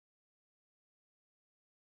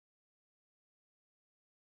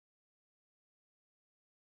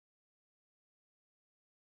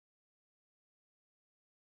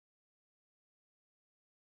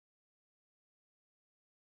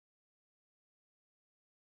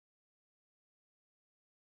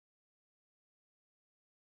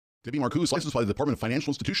Debbie Marcoux is licensed by the Department of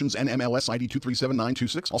Financial Institutions and MLS ID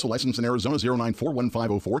 237926. Also licensed in Arizona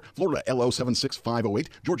 0941504, Florida LO 76508,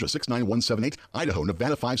 Georgia 69178, Idaho,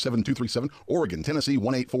 Nevada 57237, Oregon, Tennessee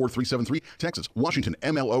 184373, Texas, Washington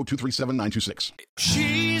MLO 237926.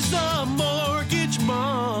 She's the mortgage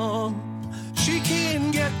mom. She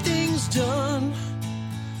can get things done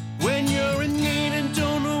when you're in need and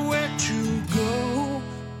don't know where to go.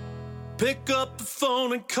 Pick up the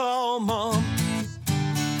phone and call mom.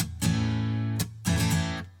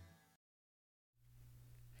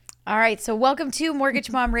 All right, so welcome to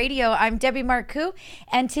Mortgage Mom Radio. I'm Debbie Marcoux,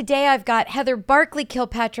 and today I've got Heather Barkley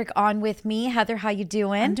Kilpatrick on with me. Heather, how you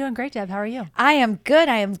doing? I'm doing great, Deb. How are you? I am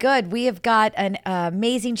good. We have got an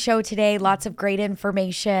amazing show today, lots of great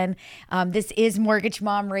information. This is Mortgage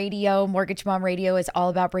Mom Radio. Mortgage Mom Radio is all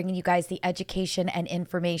about bringing you guys the education and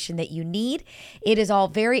information that you need. It is all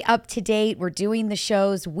very up to date. We're doing the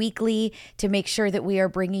shows weekly to make sure that we are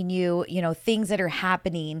bringing you, things that are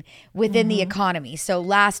happening within the economy. So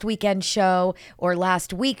last weekend show or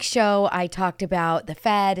last week's show, I talked about the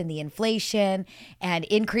Fed and the inflation and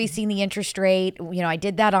increasing the interest rate. I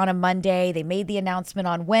did that on a Monday. They made the announcement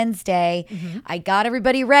on Wednesday. I got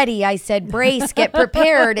everybody ready. I said, brace, get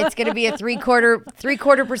prepared. It's going to be a three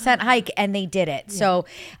quarter percent hike. And they did it. Yeah. So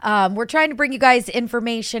we're trying to bring you guys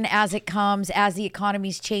information as it comes, as the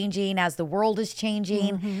economy's changing, as the world is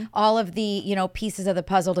changing, all of the, pieces of the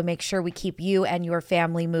puzzle to make sure we keep you and your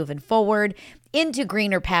family moving forward into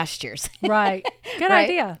greener pastures. Right. Good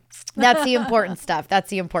idea. That's the important stuff.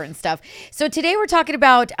 So today we're talking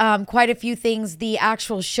about quite a few things. The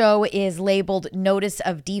actual show is labeled Notice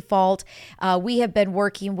of Default. We have been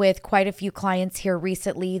working with quite a few clients here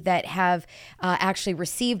recently that have actually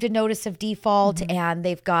received a notice of default, and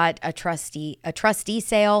they've got a trustee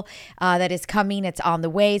sale that is coming. It's on the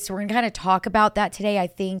way. So we're going to kind of talk about that today. I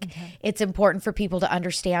think it's important for people to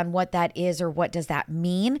understand what that is or what does that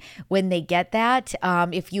mean when they get that.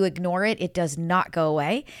 If you ignore it, it does not go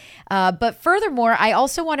away. But furthermore, I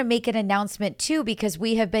also want to make an announcement too, because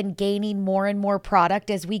we have been gaining more and more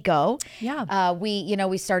product as we go. Yeah.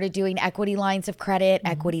 We started doing equity lines of credit,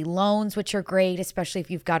 equity loans, which are great, especially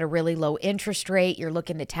if you've got a really low interest rate. You're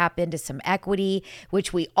looking to tap into some equity,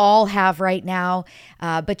 which we all have right now.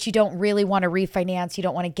 But you don't really want to refinance. You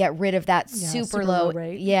don't want to get rid of that super low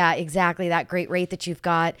rate. Yeah, exactly. That great rate that you've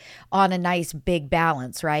got on a nice big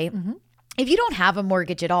balance, right? If you don't have a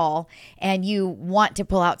mortgage at all and you want to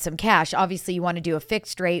pull out some cash, obviously you want to do a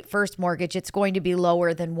fixed rate first mortgage. It's going to be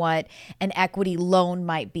lower than what an equity loan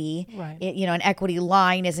might be. Right. An equity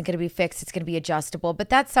line isn't going to be fixed. It's going to be adjustable. But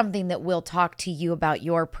that's something that we'll talk to you about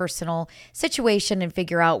your personal situation and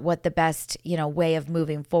figure out what the best, way of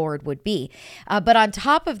moving forward would be. But on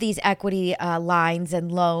top of these equity lines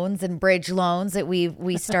and loans and bridge loans that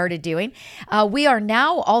we started doing, we are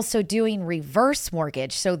now also doing reverse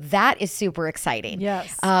mortgage. So that is super exciting.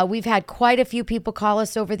 Yes. We've had quite a few people call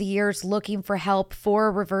us over the years looking for help for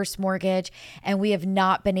a reverse mortgage, and we have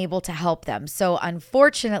not been able to help them. So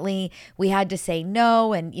unfortunately, we had to say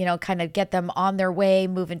no and, kind of get them on their way,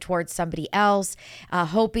 moving towards somebody else,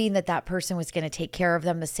 hoping that person was going to take care of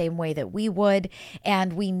them the same way that we would.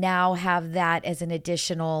 And we now have that as an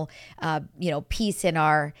additional, piece in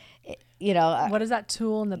our what is that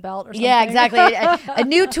tool in the belt or something? Yeah, exactly. A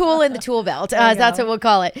new tool in the tool belt. That's what we'll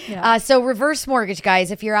call it. Yeah. So reverse mortgage,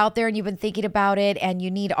 guys, if you're out there and you've been thinking about it and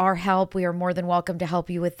you need our help, we are more than welcome to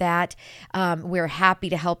help you with that. We're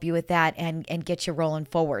happy to help you with that and get you rolling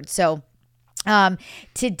forward. So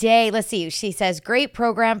today, let's see, she says, great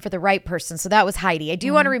program for the right person. So that was Heidi. I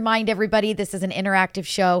do want to remind everybody, this is an interactive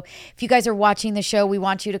show. If you guys are watching the show, we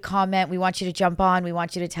want you to comment. We want you to jump on. We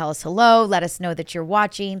want you to tell us hello. Let us know that you're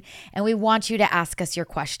watching. And we want you to ask us your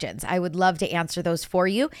questions. I would love to answer those for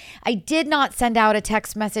you. I did not send out a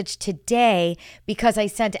text message today because I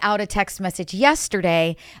sent out a text message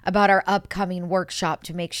yesterday about our upcoming workshop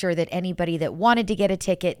to make sure that anybody that wanted to get a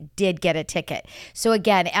ticket did get a ticket. So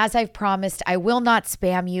again, as I've promised, I will not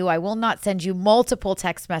spam you. I will not send you multiple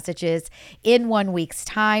text messages in 1 week's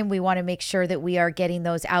time. We want to make sure that we are getting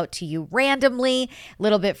those out to you randomly, a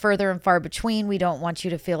little bit further and far between. We don't want you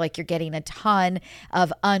to feel like you're getting a ton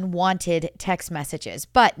of unwanted text messages.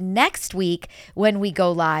 But next week, when we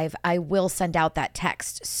go live, I will send out that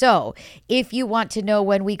text. So if you want to know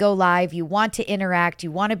when we go live, you want to interact,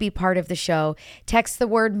 you want to be part of the show, text the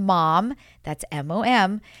word MOM, that's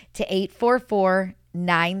MOM, to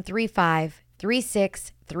 844-935-3635.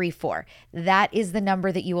 3634. That is the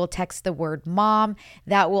number that you will text the word mom.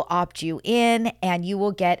 That will opt you in and you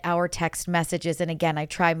will get our text messages. And again, I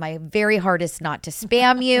try my very hardest not to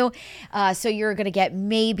spam you. So you're going to get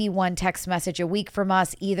maybe one text message a week from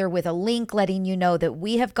us, either with a link letting you know that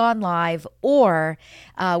we have gone live or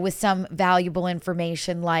with some valuable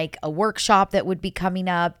information like a workshop that would be coming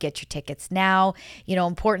up, get your tickets now,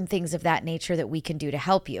 important things of that nature that we can do to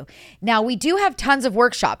help you. Now, we do have tons of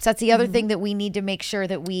workshops. That's the other thing that we need to make sure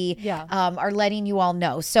that we are letting you all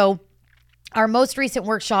know. So our most recent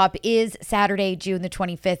workshop is Saturday, June the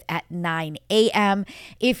 25th at 9 a.m.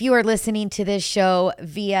 If you are listening to this show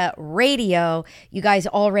via radio, you guys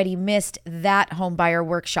already missed that homebuyer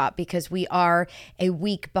workshop because we are a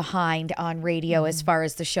week behind on radio as far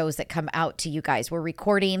as the shows that come out to you guys. We're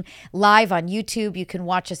recording live on YouTube. You can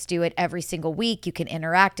watch us do it every single week. You can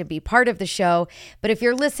interact and be part of the show. But if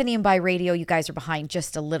you're listening by radio, you guys are behind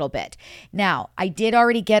just a little bit. Now, I did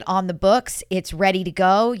already get on the books. It's ready to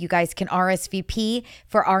go. You guys can RSVP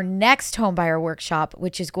for our next homebuyer workshop,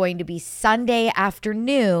 which is going to be Sunday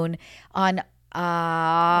afternoon on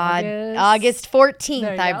August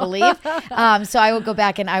 14th, I believe. So I will go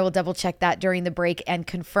back and I will double check that during the break and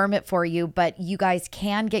confirm it for you. But you guys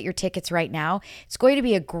can get your tickets right now. It's going to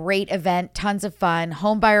be a great event, tons of fun,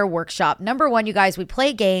 homebuyer workshop. Number one, you guys, we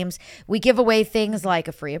play games. We give away things like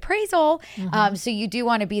a free appraisal. So you do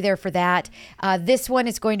want to be there for that. This one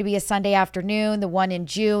is going to be a Sunday afternoon. The one in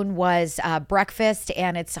June was breakfast,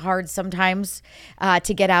 and it's hard sometimes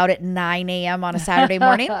to get out at 9 a.m. on a Saturday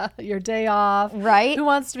morning. Your day off. Right? Who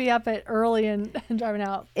wants to be up at early and driving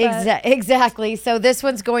out? Exactly. So this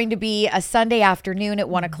one's going to be a Sunday afternoon at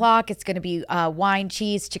 1 o'clock. It's going to be wine,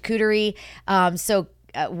 cheese, charcuterie.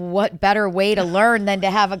 What better way to learn than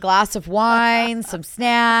to have a glass of wine, some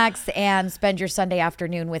snacks, and spend your Sunday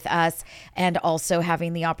afternoon with us, and also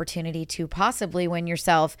having the opportunity to possibly win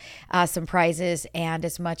yourself some prizes and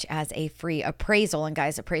as much as a free appraisal. And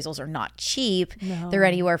guys, appraisals are not cheap. No. They're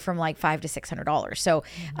anywhere from like $500 to $600. So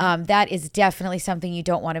that is definitely something you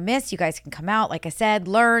don't want to miss. You guys can come out, like I said,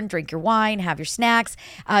 learn, drink your wine, have your snacks.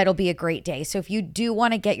 It'll be a great day. So if you do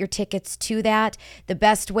want to get your tickets to that, the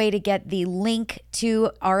best way to get the link to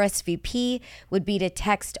RSVP would be to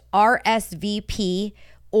text RSVP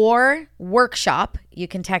or workshop. You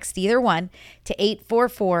can text either one to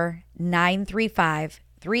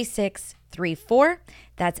 844-935-3634.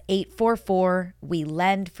 That's 844 We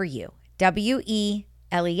Lend for You.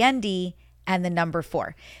 WELEND and the number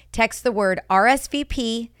 4. Text the word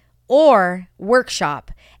RSVP or workshop,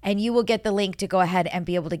 and you will get the link to go ahead and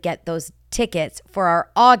be able to get those tickets for our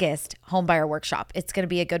August homebuyer workshop. It's going to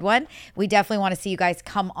be a good one. We definitely want to see you guys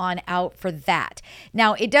come on out for that.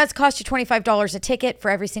 Now, it does cost you $25 a ticket for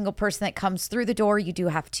every single person that comes through the door. You do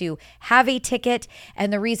have to have a ticket.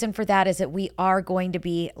 And the reason for that is that we are going to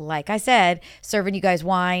be, like I said, serving you guys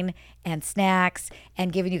wine and snacks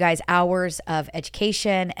and giving you guys hours of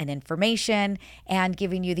education and information and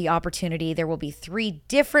giving you the opportunity. There will be 3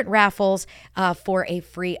 different raffles for a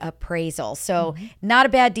free appraisal. So not a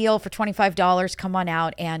bad deal for $25. Come on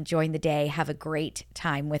out and join the day. Have a great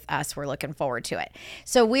time with us. We're looking forward to it.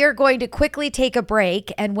 So we are going to quickly take a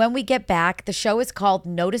break. And when we get back, the show is called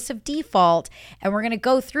Notice of Default. And we're going to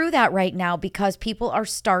go through that right now because people are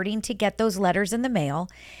starting to get those letters in the mail.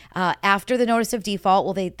 After the Notice of Default,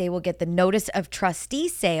 well, they will get the Notice of Trustee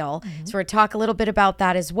Sale. So we're going to talk a little bit about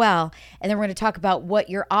that as well. And then we're going to talk about what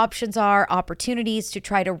your options are, opportunities to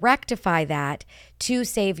try to rectify that to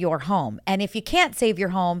save your home. And if you can't save your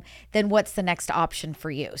home, then what's the next option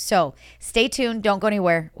for you? So stay tuned. Don't go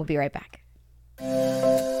anywhere. We'll be right back.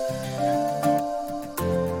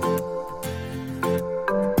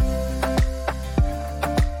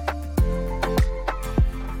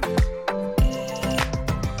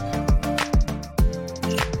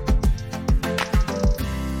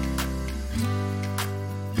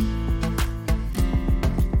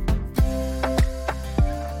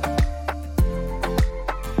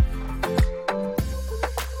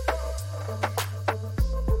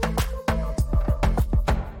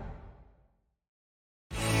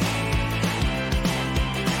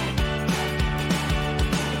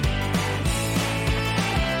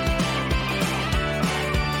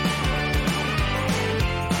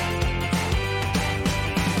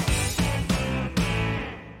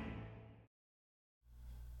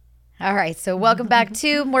 All right, so welcome back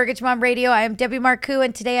to Mortgage Mom Radio. I am Debbie Marcoux,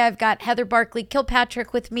 and today I've got Heather Barkley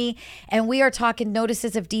Kilpatrick with me, and we are talking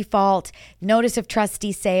notices of default, notice of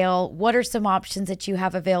trustee sale. What are some options that you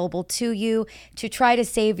have available to you to try to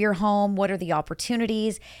save your home? What are the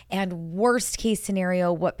opportunities? And worst case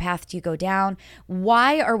scenario, what path do you go down?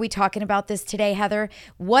 Why are we talking about this today, Heather?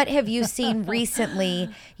 What have you seen recently,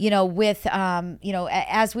 with,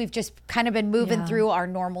 as we've just kind of been moving through our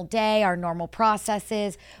normal day, our normal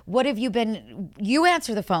processes? What have you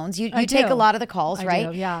answer the phones, you take a lot of the calls, right?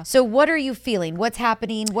 I do, yeah. So what are you feeling? What's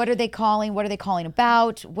happening? What are they calling? What are they calling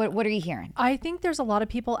about? What are you hearing? I think there's a lot of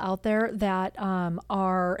people out there that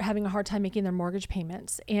are having a hard time making their mortgage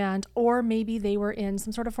payments, or maybe they were in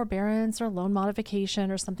some sort of forbearance or loan modification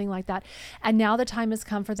or something like that. And now the time has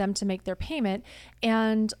come for them to make their payment,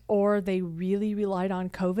 or they really relied on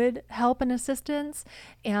COVID help and assistance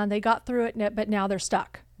and they got through it, but now they're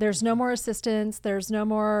stuck. There's no more assistance.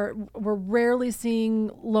 We're rarely seeing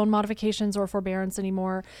loan modifications or forbearance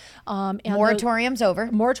anymore. Moratorium's over.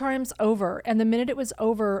 Moratorium's over. And the minute it was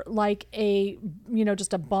over, like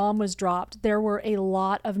just a bomb was dropped, there were a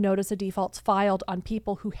lot of notice of defaults filed on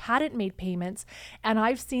people who hadn't made payments. And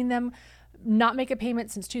I've seen them not make a payment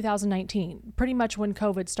since 2019, pretty much when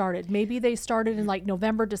COVID started. Maybe they started in like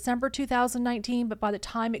November, December 2019, but by the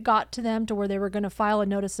time it got to them to where they were going to file a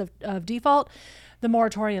notice of default, the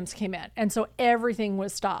moratoriums came in. And so everything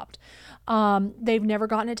was stopped. They've never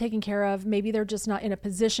gotten it taken care of. Maybe they're just not in a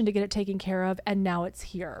position to get it taken care of. And now it's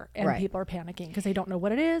here. And people are panicking because they don't know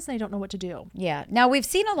what it is. And they don't know what to do. Yeah. Now we've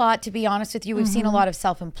seen a lot, to be honest with you, we've seen a lot of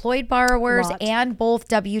self-employed borrowers and both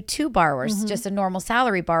W-2 borrowers, just a normal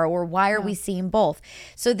salary borrower. Why are we seeing both?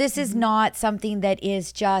 So this is not something that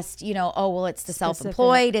is just, it's the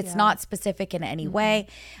self-employed. It's not specific in any way.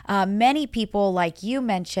 Many people, like you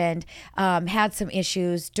mentioned, had some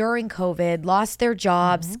issues during COVID, lost their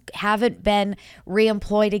jobs, haven't been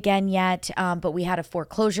reemployed again yet. But we had a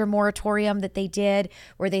foreclosure moratorium that they did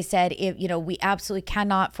where they said, we absolutely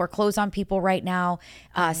cannot foreclose on people right now.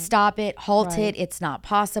 Stop it, halt it. It's not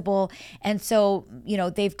possible. And so,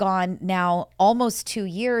 they've gone now almost 2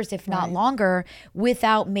 years, if not longer,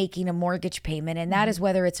 without making a mortgage payment. And that is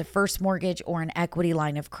whether it's a first mortgage or an equity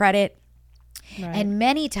line of credit. Right. And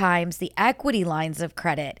many times the equity lines of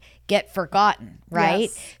credit get forgotten, right?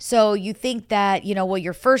 Yes. So you think that,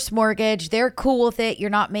 your first mortgage, they're cool with it. You're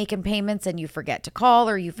not making payments and you forget to call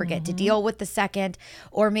or you forget to deal with the second,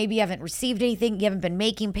 or maybe you haven't received anything. You haven't been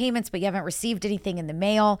making payments, but you haven't received anything in the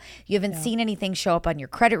mail. You haven't seen anything show up on your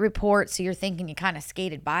credit report. So you're thinking you kind of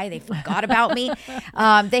skated by. They forgot about me.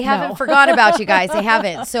 They haven't forgot about you guys. They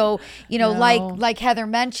haven't. So, like Heather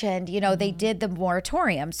mentioned, they did the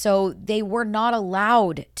moratorium. So they were not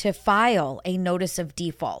allowed to file a notice of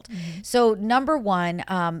default. So number one,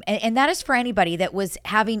 and that is for anybody that was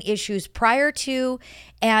having issues prior to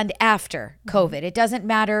and after COVID. It doesn't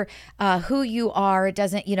matter who you are. It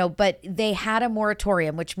doesn't, but they had a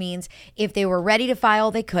moratorium, which means if they were ready to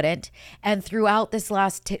file, they couldn't. And throughout this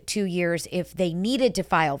last 2 years, if they needed to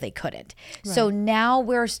file, they couldn't. Right. So now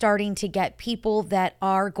we're starting to get people that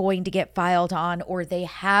are going to get filed on, or they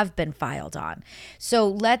have been filed on. So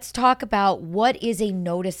let's talk about what is a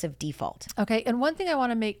notice of default. Okay. And one thing I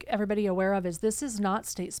want to make everybody aware of is this is not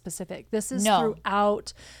state specific. This is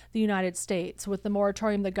throughout the United States. With the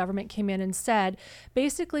moratorium, the government came in and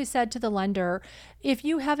basically said to the lender, if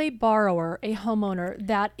you have a borrower, a homeowner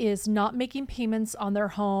that is not making payments on their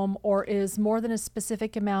home or is more than a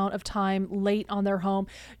specific amount of time late on their home,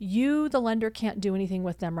 you, the lender, can't do anything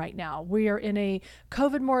with them right now. We are in a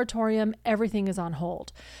COVID moratorium. Everything is on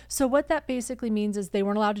hold. So what that basically means is they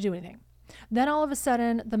weren't allowed to do anything. Then all of a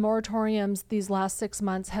sudden, the moratoriums these last 6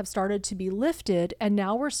 months have started to be lifted, and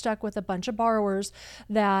now we're stuck with a bunch of borrowers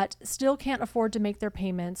that still can't afford to make their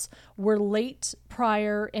payments. We're late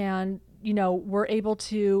prior, and we're able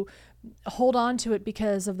to hold on to it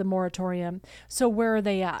because of the moratorium. So where are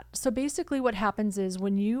they at? So basically what happens is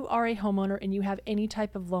when you are a homeowner and you have any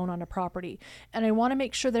type of loan on a property, and I want to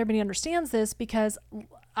make sure that everybody understands this because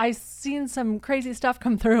I've seen some crazy stuff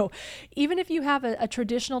come through. Even if you have a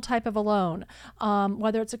traditional type of a loan,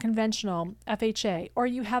 whether it's a conventional FHA, or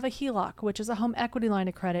you have a HELOC, which is a home equity line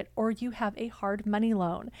of credit, or you have a hard money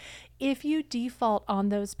loan, if you default on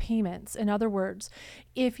those payments, in other words,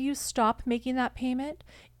 if you stop making that payment,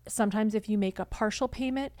 sometimes if you make a partial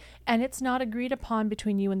payment and it's not agreed upon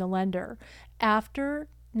between you and the lender, after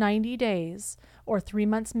 90 days or 3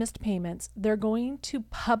 months missed payments, they're going to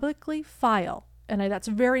publicly file, and that's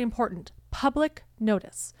very important, public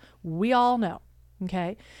notice. We all know,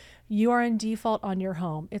 okay? You are in default on your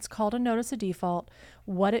home. It's called a notice of default.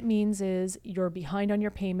 What it means is you're behind on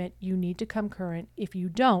your payment. You need to come current. If you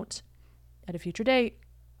don't, at a future date,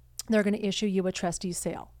 they're going to issue you a trustee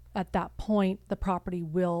sale. At that point, the property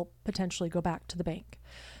will potentially go back to the bank.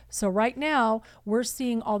 So right now, we're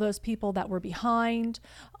seeing all those people that were behind,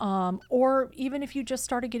 or even if you just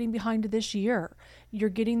started getting behind this year, you're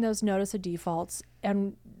getting those notice of defaults,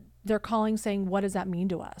 and they're calling saying, what does that mean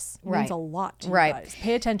to us? It means a lot to you guys.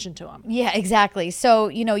 Pay attention to them. Yeah, exactly. So,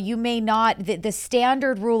 you may not, the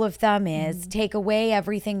standard rule of thumb is take away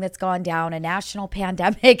everything that's gone down, a national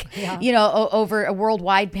pandemic, over a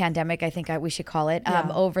worldwide pandemic, I think we should call it,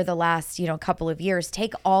 over the last, couple of years.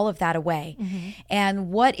 Take all of that away.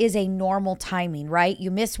 And what is a normal timing, right?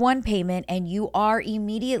 You miss one payment and you are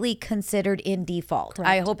immediately considered in default. Correct.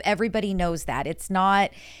 I hope everybody knows that. It's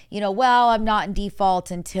not, I'm not in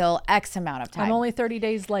default until X amount of time. I'm only 30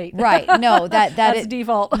 days late. Right. No, that's is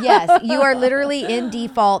default. Yes. You are literally in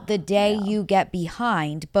default the day you get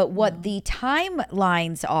behind. But what the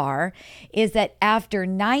timelines are is that after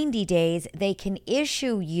 90 days, they can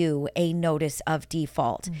issue you a notice of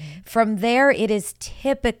default. From there, it is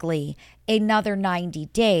typically another 90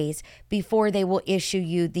 days before they will issue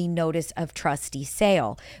you the notice of trustee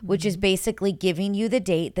sale, which is basically giving you the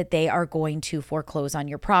date that they are going to foreclose on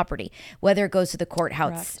your property, whether it goes to the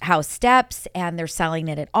courthouse house steps and they're selling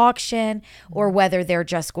it at auction, or whether they're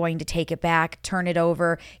just going to take it back, turn it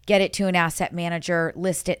over, get it to an asset manager,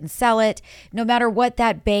 list it and sell it. No matter what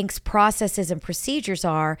that bank's processes and procedures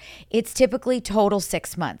are, it's typically total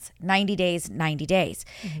 6 months, 90 days, 90 days.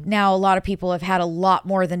 Now, a lot of people have had a lot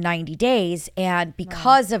more than 90 days and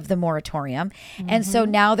because of the moratorium. And so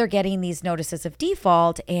now they're getting these notices of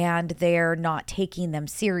default and they're not taking them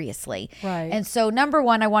seriously. Right. And so number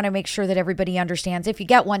one, I want to make sure that everybody understands if you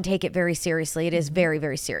get one, take it very seriously. It is very,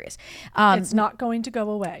 very serious. It's not going to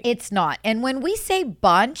go away. It's not. And when we say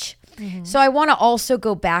bunch, so I want to also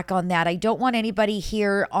go back on that. I don't want anybody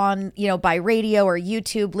here on, by radio or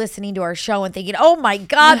YouTube listening to our show and thinking, oh my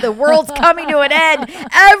God, the world's coming to an end.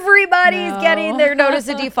 Everybody's getting their notice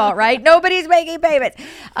of default, right? Nobody's making payments.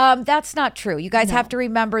 That's not true. You guys have to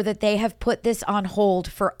remember that they have put this on hold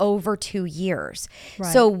for over 2 years.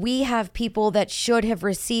 Right. So we have people that should have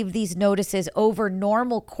received these notices over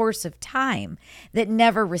normal course of time that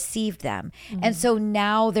never received them. And so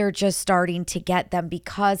now they're just starting to get them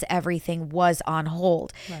because everything was on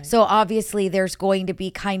hold. Right. So obviously there's going to be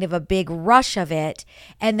kind of a big rush of it,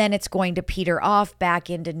 and then it's going to peter off back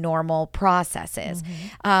into normal processes.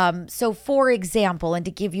 So for example, and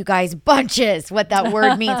to give you guys bunches what that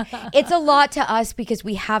word means, it's a lot to us because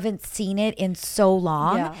we haven't seen it in so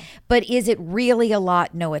long, but is it really a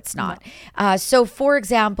lot? No, it's not. So for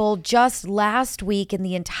example, just last week in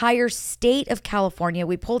the entire state of California,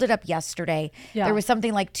 we pulled it up yesterday. There was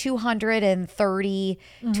something like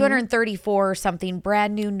 234 or something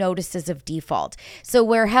brand new notices of default. So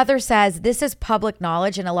where Heather says this is public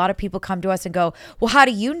knowledge, and a lot of people come to us and go, well, how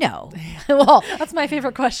do you know? Well, that's my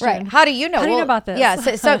favorite question. Right. How do you know? How do you know about this? Yeah.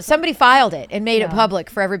 So somebody filed it and made it public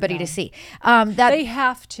for everybody to see. They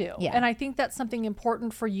have to. Yeah. And I think that's something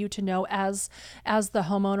important for you to know as the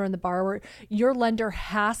homeowner and the borrower. Your lender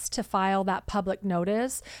has to file that public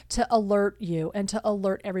notice to alert you and to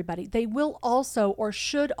alert everybody. They will also, or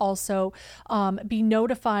should also, be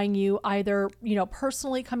notifying you either,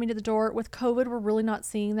 personally coming to the door. With COVID, we're really not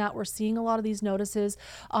seeing that. We're seeing a lot of these notices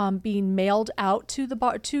being mailed out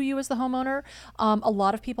to you as the homeowner. A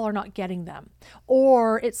lot of people are not getting them,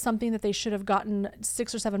 or it's something that they should have gotten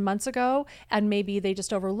 6 or 7 months ago, and maybe they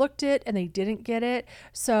just overlooked it and they didn't get it.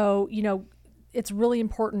 So, it's really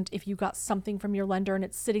important if you got something from your lender and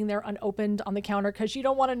it's sitting there unopened on the counter because you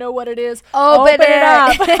don't want to know what it is. Open it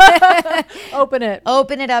up. Open it.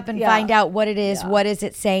 Open it up and find out what it is. What is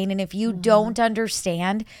it saying? And if you don't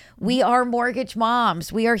understand, we are mortgage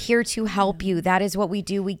moms. We are here to help you. That is what we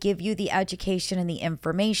do. We give you the education and the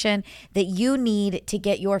information that you need to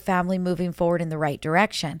get your family moving forward in the right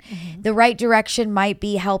direction. The right direction might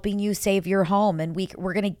be helping you save your home, and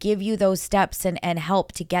we're going to give you those steps and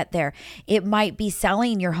help to get there. It might be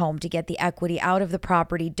selling your home to get the equity out of the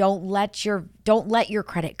property. Don't let your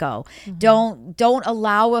credit go. Don't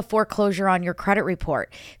allow a foreclosure on your credit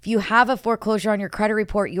report. If you have a foreclosure on your credit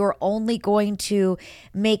report, you're only going to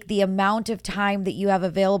make the amount of time that you have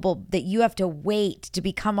available that you have to wait to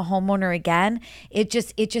become a homeowner again. It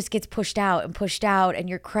just gets pushed out, and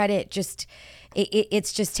your credit just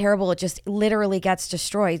it's just terrible. It just literally gets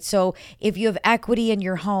destroyed. So if you have equity in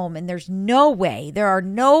your home and there are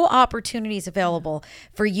no opportunities available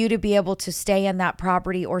for you to be able to stay in that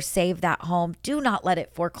property or save that home, do not let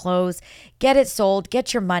it foreclose. Get it sold,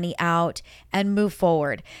 get your money out, and move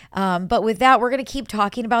forward. But with that, we're going to keep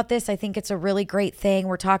talking about this. I think it's a really great thing.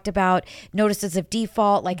 We're talked about notices of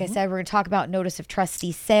default. Like I said, we're going to talk about notice of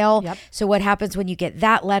trustee sale. Yep. So what happens when you get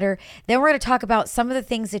that letter? Then we're going to talk about some of the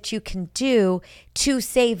things that you can do to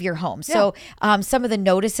save your home. Yeah. So some of the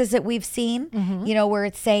notices that we've seen, where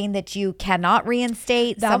it's saying that you cannot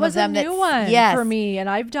reinstate. That some was of them a new one for me. And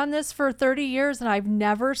I've done this for 30 years and I've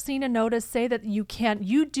never seen a notice say that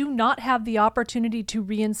you do not have the opportunity to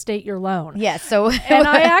reinstate your loan. Yes. So and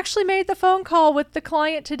I actually made the phone call with the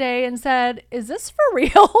client today and said, is this for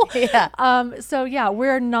real? Yeah. So yeah,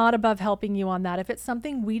 we're not above helping you on that. If it's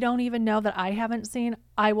something we don't even know that I haven't seen,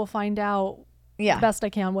 I will find out the best I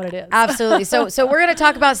can what it is. Absolutely. So we're going to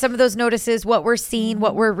talk about some of those notices, what we're seeing,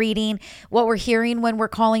 what we're reading, what we're hearing when we're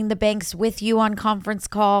calling the banks with you on conference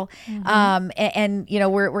call. And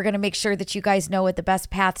we're going to make sure that you guys know what the best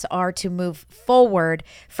paths are to move forward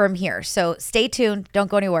from here. So stay tuned. Don't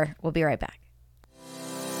go anywhere. We'll be right back.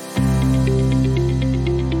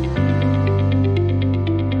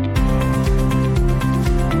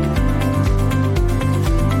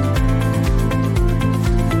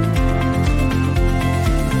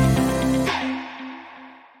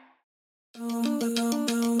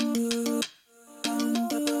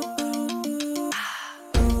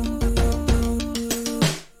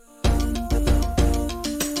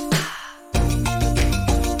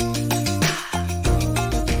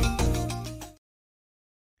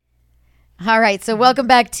 All right, so welcome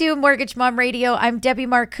back to Mortgage Mom Radio. I'm Debbie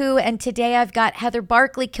Marcoux, and today I've got Heather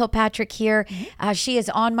Barkley Kilpatrick here. She is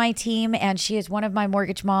on my team, and she is one of my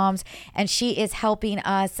mortgage moms, and she is helping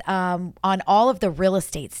us on all of the real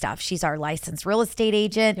estate stuff. She's our licensed real estate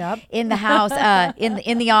agent in the house,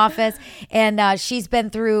 in the office, and she's been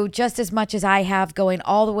through just as much as I have, going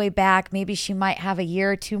all the way back. Maybe she might have a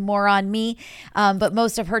year or two more on me, but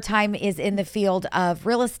most of her time is in the field of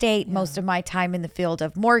real estate, most of my time in the field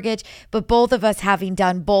of mortgage, but both of us having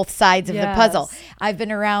done both sides of the puzzle. I've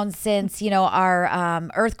been around since, our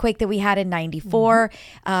earthquake that we had in 94,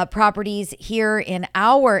 properties here in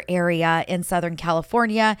our area in Southern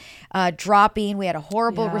California, dropping. We had a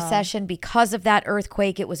horrible recession because of that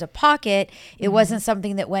earthquake. It was a pocket. It wasn't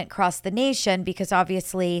something that went across the nation because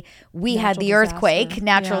obviously we had the earthquake,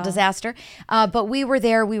 natural disaster. But we were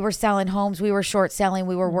there. We were selling homes. We were short selling.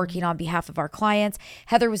 We were working on behalf of our clients.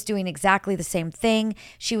 Heather was doing exactly the same thing.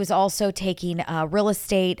 She was also taking real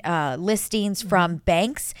estate listings from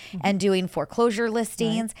banks and doing foreclosure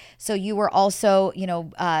listings. So you were also,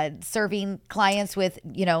 serving clients with,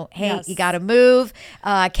 hey, you got to move,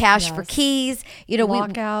 cash for keys,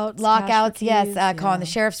 lockouts, calling the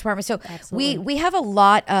sheriff's department. So we have a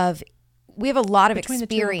lot of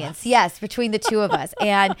experience, between the two of us.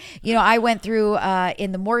 And, I went through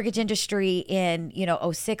in the mortgage industry in,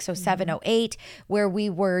 06, 07, 08, where we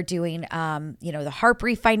were doing, the HARP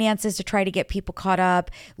refinances to try to get people caught up,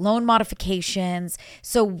 loan modifications.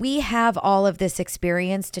 So we have all of this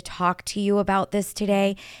experience to talk to you about this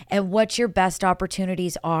today and what your best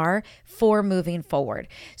opportunities are for moving forward.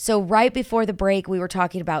 So right before the break, we were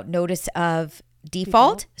talking about notice of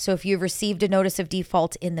default. So if you've received a notice of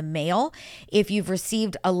default in the mail, if you've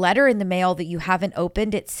received a letter in the mail that you haven't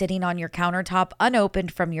opened, it's sitting on your countertop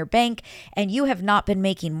unopened from your bank, and you have not been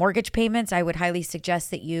making mortgage payments, I would highly suggest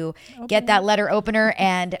that you get that letter opener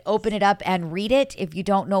and open it up and read it. If you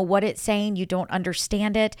don't know what it's saying, you don't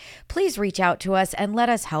understand it, please reach out to us and let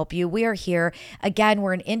us help you. We are here. Again,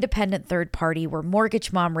 we're an independent third party. We're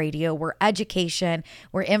Mortgage Mom Radio. We're education.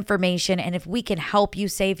 We're information. And if we can help you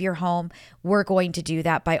save your home, we're going to do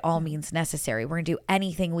that by all means necessary. We're going to do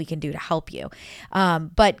anything we can do to help you.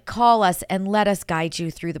 But call us and let us guide you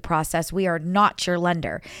through the process. We are not your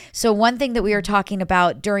lender. So one thing that we were talking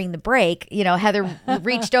about during the break, Heather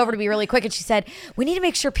reached over to me really quick and she said, we need to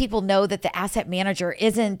make sure people know that the asset manager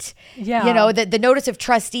isn't, the notice of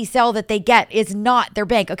trustee sale that they get is not their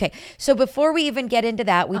bank. Okay. So before we even get into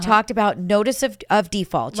that, we talked about notice of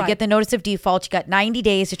default. You get the notice of default. You got 90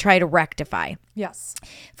 days to try to rectify. Yes.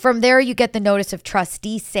 From there, you get the notice of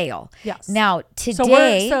trustee sale. Yes. Now,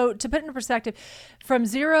 today... So to put it in perspective, from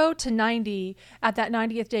 0 to 90, at that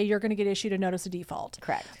 90th day, you're going to get issued a notice of default.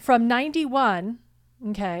 Correct. From 91...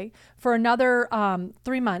 Okay. For another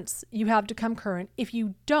 3 months, you have to come current. If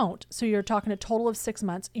you don't, so you're talking a total of 6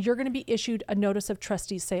 months, you're going to be issued a notice of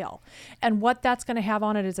trustee sale. And what that's going to have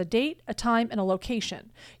on it is a date, a time, and a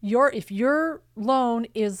location. If your loan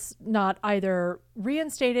is not either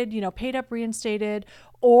reinstated, paid up, reinstated,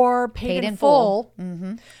 or paid in full.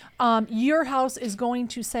 Your house is going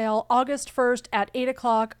to sale August 1st at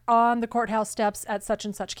 8:00 on the courthouse steps at such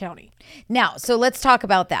and such county. Now, so let's talk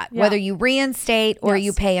about that, whether you reinstate or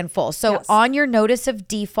you pay in full. So on your notice of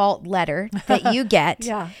default letter that you get,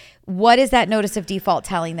 what is that notice of default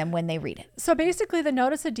telling them when they read it? So basically the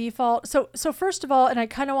notice of default. So first of all, and I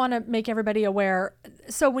kind of want to make everybody aware.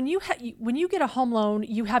 So when you get a home loan,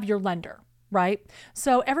 you have your lender. Right?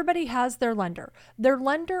 So everybody has their lender. Their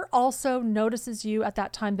lender also notices you at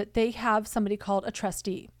that time that they have somebody called a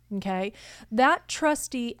trustee. Okay. That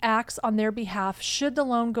trustee acts on their behalf should the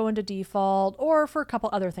loan go into default or for a couple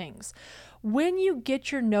other things. When you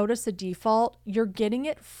get your notice of default, you're getting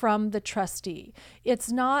it from the trustee.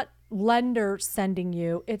 It's not lender sending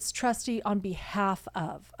you, it's trustee on behalf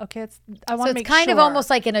of. Okay, I want to make sure. So it's kind of almost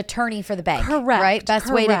like an attorney for the bank. Correct. Right? Best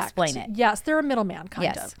way to explain it. Yes, they're a middleman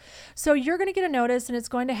kind of. So you're going to get a notice and it's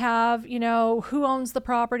going to have, who owns the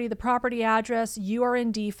property address, you are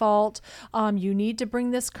in default. You need to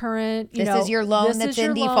bring this current. This is your loan that's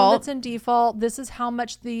in default. Loan that's in default. This is how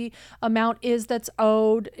much the amount is that's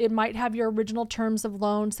owed. It might have your original terms of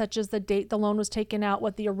loan, such as the date the loan was taken out,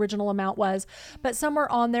 what the original amount was. But somewhere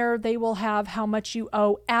on there, they will have how much you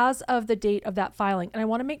owe as of the date of that filing. And I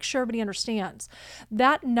want to make sure everybody understands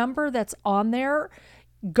that number that's on there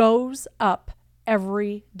goes up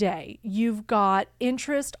every day. You've got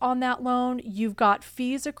interest on that loan. You've got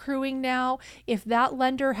fees accruing now. If that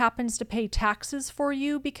lender happens to pay taxes for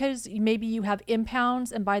you because maybe you have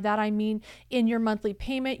impounds, and by that I mean in your monthly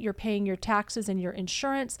payment, you're paying your taxes and your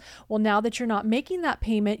insurance. Well, now that you're not making that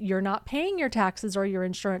payment, you're not paying your taxes or your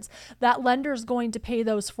insurance. That lender is going to pay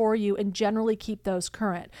those for you and generally keep those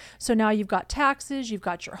current. So now you've got taxes, you've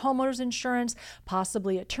got your homeowner's insurance,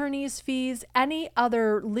 possibly attorney's fees, any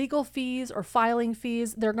other legal fees or filing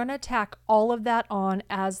fees. They're going to tack all of that on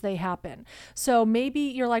as they happen. So maybe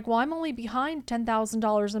you're like, well, I'm only behind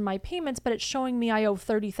 $10,000 in my payments, but it's showing me I owe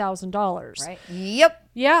 $30,000. Right. Yep.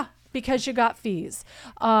 Yeah, because you got fees.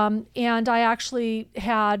 And I actually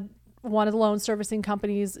had one of the loan servicing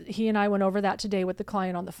companies, he and I went over that today with the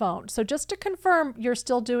client on the phone. So just to confirm, you're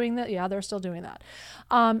still doing that? Yeah, they're still doing that.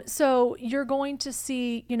 So you're going to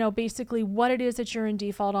see, basically what it is that you're in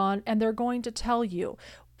default on, and they're going to tell you.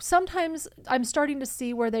 Sometimes I'm starting to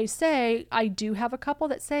see where they say, I do have a couple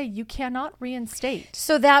that say you cannot reinstate.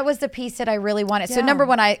 So that was the piece that I really wanted. Yeah. So number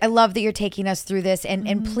one, I love that you're taking us through this.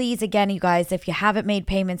 And please, again, you guys, if you haven't made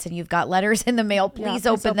payments and you've got letters in the mail, please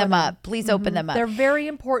open them up. Please open them up. They're very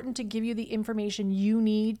important to give you the information you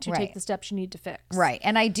need to take the steps you need to fix. Right.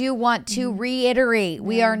 And I do want to reiterate,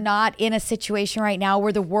 we are not in a situation right now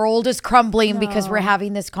where the world is crumbling because we're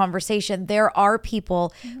having this conversation. There are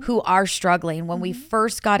people who are struggling. When we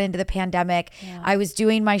first got into the pandemic, I was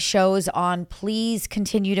doing my shows on please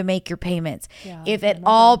continue to make your payments. If at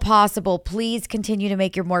all possible, please continue to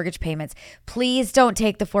make your mortgage payments. Please don't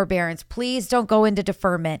take the forbearance. Please don't go into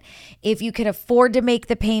deferment. If you can afford to make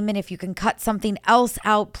the payment, if you can cut something else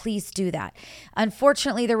out, please do that.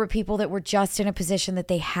 Unfortunately, there were people that were just in a position that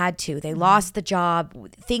they had to. They lost the job.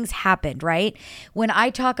 Things happened, right? When I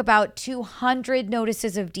talk about 200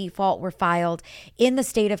 notices of default were filed in the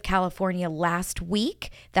state of California last week,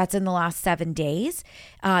 that's in the last 7 days.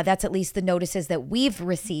 That's at least the notices that we've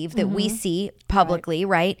received that we see publicly,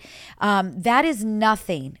 right? That is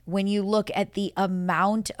nothing when you look at the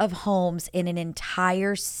amount of homes in an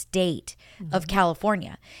entire state of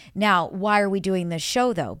California. Now, why are we doing this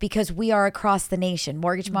show though? Because we are across the nation.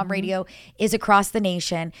 Mortgage Mom Radio is across the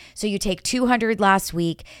nation. So you take 200 last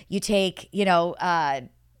week, you take,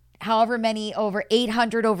 however many, over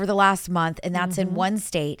 800 over the last month, and that's in one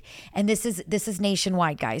state. And this is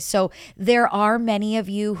nationwide, guys. So there are many of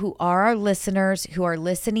you who are our listeners, who are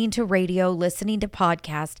listening to radio, listening to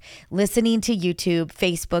podcast, listening to YouTube,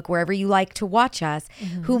 Facebook, wherever you like to watch us,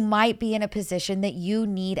 who might be in a position that you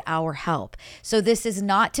need our help. So this is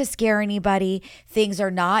not to scare anybody. Things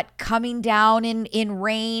are not coming down in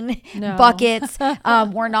rain buckets.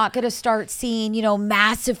 We're not going to start seeing,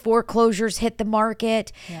 massive foreclosures hit the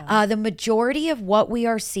market. The majority of what we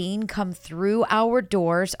are seeing come through our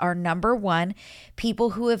doors are, number one, people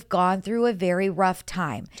who have gone through a very rough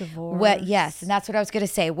time. Divorce. Yes, and that's what I was going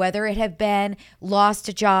to say. Whether it have been lost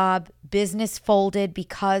a job, business folded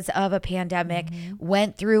because of a pandemic,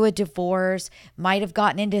 went through a divorce, might have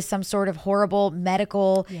gotten into some sort of horrible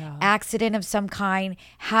medical accident of some kind,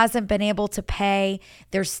 hasn't been able to pay.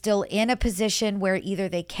 They're still in a position where either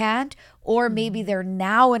they can't, or maybe they're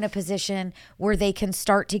now in a position where they can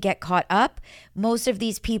start to get caught up. Most of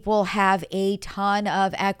these people have a ton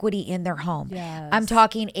of equity in their home. Yes. I'm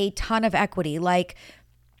talking a ton of equity. Like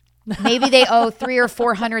maybe they owe $300,000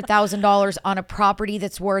 or $400,000 on a property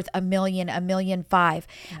that's worth $1 million, $1.5 million. Yeah.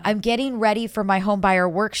 I'm getting ready for my home buyer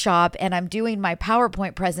workshop and I'm doing my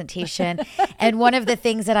PowerPoint presentation. And one of the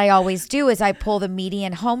things that I always do is I pull the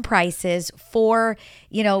median home prices for,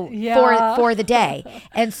 for the day.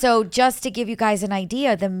 And so just to give you guys an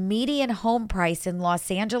idea, the median home price in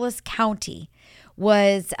Los Angeles County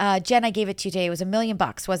was, Jen, I gave it to you today. It was $1 million,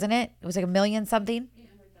 wasn't it? It was like $1 million something.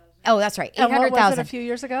 Oh, that's right. 800,000. What was it a few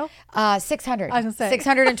years ago? 600. I was gonna say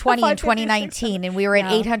 620 in 2019, and we were at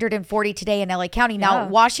 840 today in LA County. Now,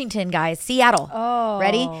 Washington, guys, Seattle. Oh.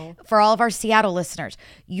 Ready? For all of our Seattle listeners,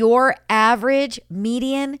 your average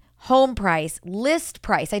median home price, list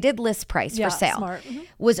price, I did list price for sale, smart.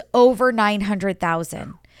 was over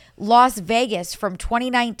 900,000. Las Vegas from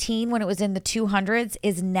 2019 when it was in the 200s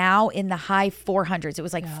is now in the high 400s. It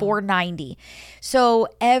was like 490. So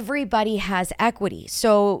everybody has equity.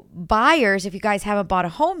 So buyers, if you guys haven't bought a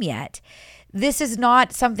home yet, this is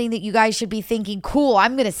not something that you guys should be thinking, cool,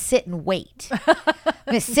 I'm going to sit and wait. I'm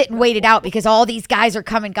going to sit and wait it out because all these guys are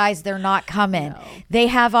coming. Guys, they're not coming. No. They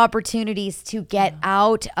have opportunities to get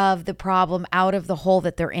out of the problem, out of the hole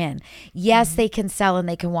that they're in. Yes, they can sell and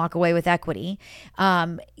they can walk away with equity.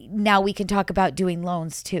 Now we can talk about doing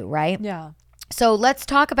loans too, right? Yeah. So let's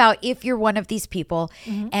talk about if you're one of these people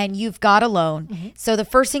and you've got a loan. So the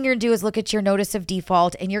first thing you're going to do is look at your notice of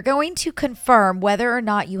default and you're going to confirm whether or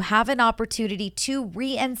not you have an opportunity to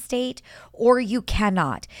reinstate or you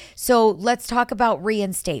cannot. So let's talk about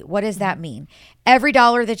reinstate. What does that mean? Every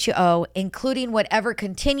dollar that you owe, including whatever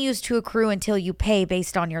continues to accrue until you pay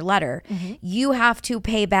based on your letter, you have to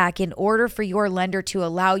pay back in order for your lender to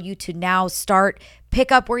allow you to now pick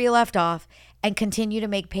up where you left off and continue to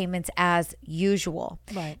make payments as usual.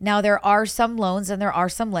 Right. Now, there are some loans and there are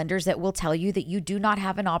some lenders that will tell you that you do not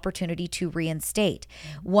have an opportunity to reinstate.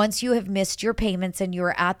 Once you have missed your payments and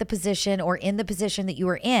you're at the position or in the position that you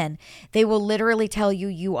are in, they will literally tell you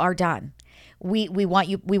you are done. We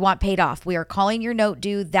want paid off. We are calling your note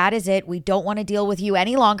due. That is it. We don't want to deal with you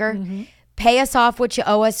any longer. Pay us off what you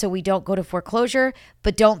owe us so we don't go to foreclosure,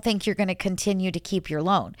 but don't think you're going to continue to keep your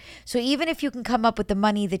loan. So even if you can come up with the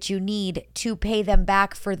money that you need to pay them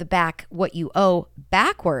back for what you owe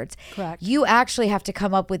backwards, correct, you actually have to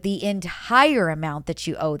come up with the entire amount that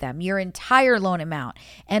you owe them, your entire loan amount,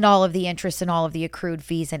 and all of the interest and all of the accrued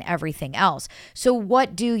fees and everything else. So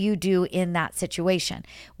what do you do in that situation?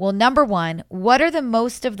 Well, number one, what are the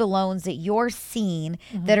most of the loans that you're seeing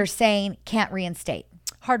that are saying can't reinstate?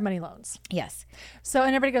 Hard money loans. Yes. So,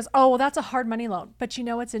 and everybody goes, oh, well, that's a hard money loan. But you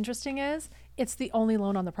know what's interesting is it's the only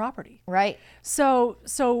loan on the property. Right. So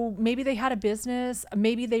maybe they had a business,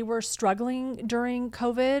 maybe they were struggling during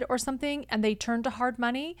COVID or something, and they turned to hard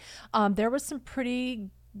money. There was some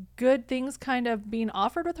pretty good things kind of being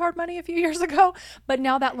offered with hard money a few years ago, but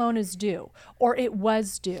now that loan is due, or it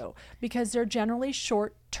was due, because they're generally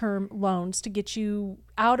short-term loans to get you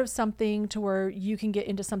out of something to where you can get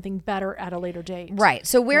into something better at a later date. Right.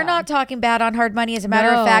 So we're not talking bad on hard money. As a matter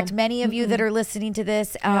of fact, many of you that are listening to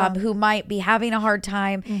this who might be having a hard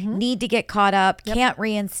time, need to get caught up, can't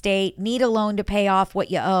reinstate, need a loan to pay off what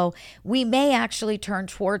you owe, we may actually turn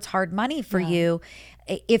towards hard money for you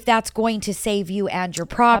if that's going to save you and your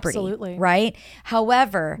property. Absolutely. Right?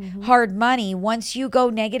 However, hard money, once you go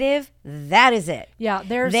negative, that is it. Yeah,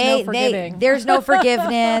 there's no forgiving. There's no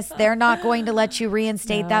forgiveness. They're not going to let you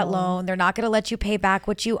reinstate that loan. They're not going to let you pay back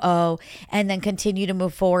what you owe and then continue to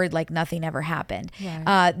move forward like nothing ever happened.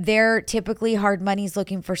 Right. They're typically hard money's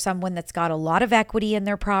looking for someone that's got a lot of equity in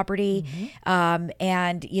their property.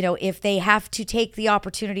 And, if they have to take the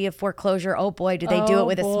opportunity of foreclosure, oh boy, do they do it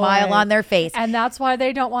with a smile on their face. And that's why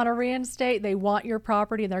they don't want to reinstate. They want your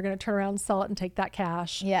property and they're going to turn around and sell it and take that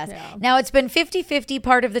cash. Yes. Yeah. Now it's been 50-50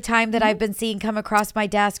 part of the time that I've been seeing come across my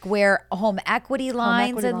desk where home equity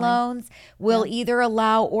lines and loans will either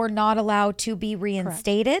allow or not allow to be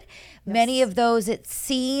reinstated. Many of those, it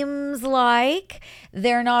seems like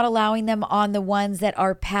they're not allowing them on the ones that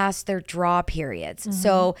are past their draw periods.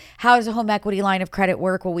 So how does a home equity line of credit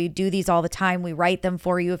work? Well, we do these all the time. We write them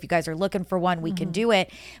for you. If you guys are looking for one, we can do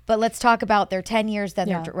it. But let's talk about their 10 years, then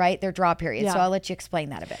their draw period. So I'll let you explain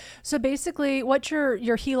that a bit. So basically what your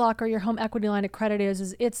HELOC or your home equity line of credit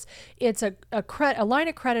is it's a line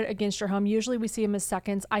of credit against your home. Usually we see them as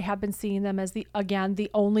seconds. I have been seeing them as the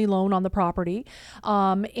only loan on the property.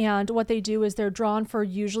 And what they do is they're drawn for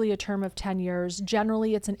usually a term of 10 years.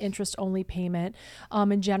 Generally, it's an interest-only payment.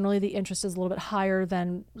 And generally, the interest is a little bit higher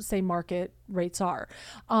than, say, market rates are.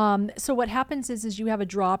 So what happens is you have a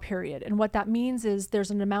draw period. And what that means is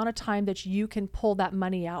there's an amount of time that you can pull that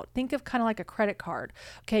money out. Think of kind of like a credit card.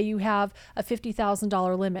 Okay, you have a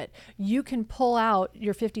 $50,000 limit. You can pull out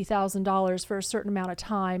your $50,000 for a certain amount of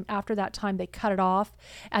time. After that time, they cut it off,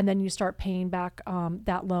 and then you start paying back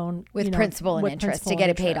that loan with principal and interest to get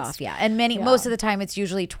it paid off. Yeah, and most of the time it's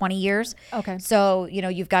usually 20 years. Okay, so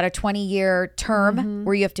you've got a 20-year term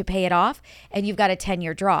where you have to pay it off, and you've got a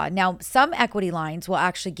 10-year draw. Now, some equity lines will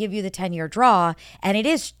actually give you the 10-year draw, and it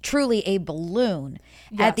is truly a balloon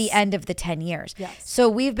at the end of the 10 years. Yes. So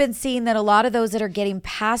we've been seeing that a lot of those that are getting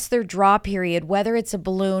past their draw period, whether it's a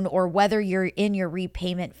balloon or whether you're in your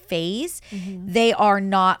repayment phase, they are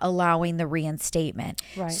not allowing the reinstatement.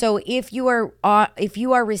 Right. So if you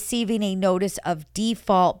are receiving a notice of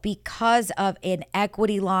default because of an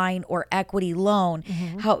equity line or equity loan,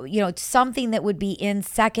 something that would be in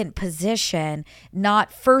second position,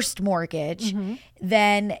 not first mortgage,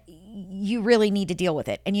 then you really need to deal with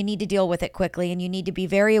it, and you need to deal with it quickly, and you need to be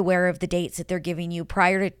very aware of the dates that they're giving you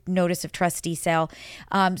prior to notice of trustee sale.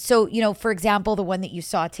 So, for example, the one that you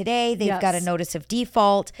saw today, they've got a notice of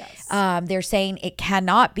default. Yes. They're saying it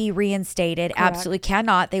cannot be reinstated. Correct. Absolutely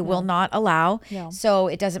cannot. They will not allow. No. So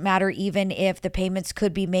it doesn't matter even if the payments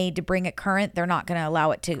could be made to bring it current. They're not going to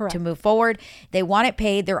allow it to move forward. They want it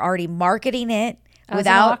paid. They're already marketing it as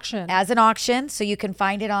an auction. So you can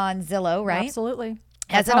find it on Zillow, right? Absolutely.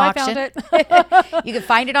 As an auction. You can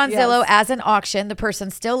find it on Zillow as an auction. The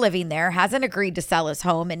person's still living there, hasn't agreed to sell his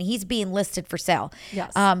home, and he's being listed for sale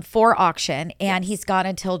for auction, and he's got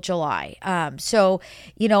until July. So,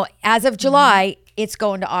 as of July, it's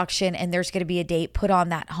going to auction, and there's going to be a date put on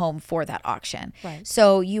that home for that auction. Right.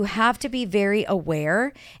 So you have to be very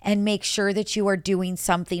aware and make sure that you are doing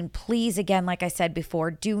something. Please, again, like I said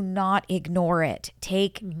before, do not ignore it.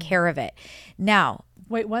 Take care of it. Now,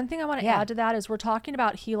 wait, one thing I want to add to that is we're talking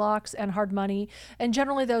about HELOCs and hard money, and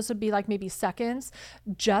generally those would be like maybe seconds.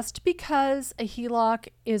 Just because a HELOC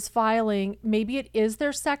is filing, maybe it is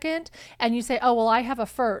their second, and you say, oh, well, I have a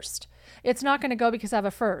first. It's not going to go because I have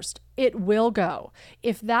a first. It will go.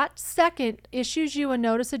 If that second issues you a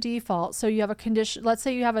notice of default, so you have a condition, let's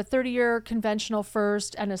say you have a 30-year conventional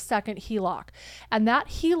first and a second HELOC, and that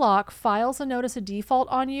HELOC files a notice of default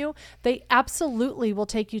on you, they absolutely will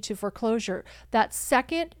take you to foreclosure. That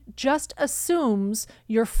second just assumes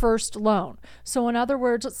your first loan. So in other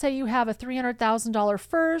words, let's say you have a $300,000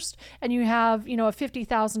 first and you have, a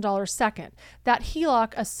 $50,000 second. That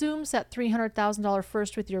HELOC assumes that $300,000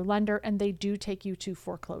 first with your lender, and they do take you to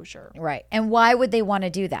foreclosure. Right. And why would they want to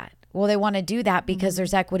do that? Well, they want to do that because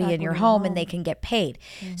there's equity in your home and they can get paid.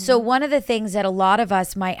 So one of the things that a lot of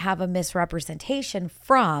us might have a misrepresentation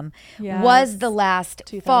from was the last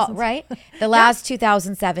fall, right? The last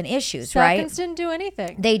 2007 issues, right? Seconds didn't do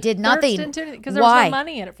anything. They did nothing. Because there was no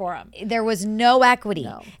money in it for them. There was no equity.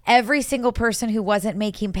 No. Every single person who wasn't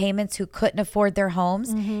making payments, who couldn't afford their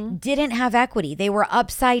homes, didn't have equity. They were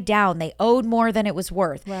upside down. They owed more than it was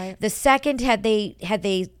worth. Right. The second had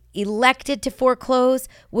they elected to foreclose,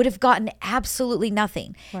 would have gotten absolutely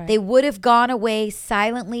nothing. Right. They would have gone away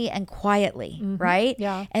silently and quietly, right?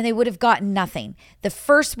 Yeah. And they would have gotten nothing. The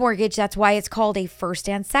first mortgage, that's why it's called a first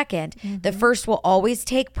and second. The first will always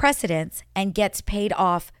take precedence and gets paid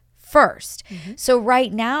off first. So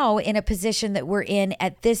right now, in a position that we're in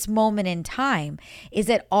at this moment in time, is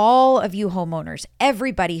that all of you homeowners,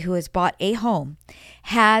 everybody who has bought a home,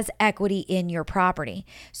 has equity in your property.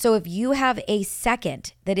 So if you have a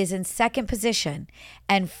second that is in second position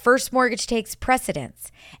and first mortgage takes precedence,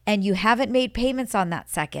 and you haven't made payments on that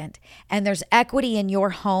second, and there's equity in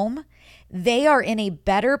your home, they are in a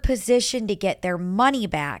better position to get their money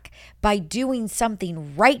back by doing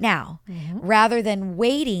something right now rather than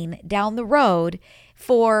waiting down the road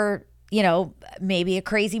for, maybe a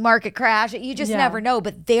crazy market crash. You just never know,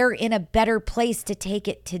 but they're in a better place to take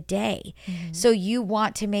it today. So you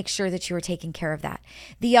want to make sure that you are taking care of that.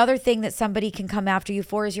 The other thing that somebody can come after you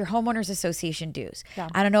for is your homeowners association dues. Yeah.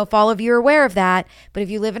 I don't know if all of you are aware of that, but if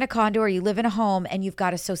you live in a condo or you live in a home and you've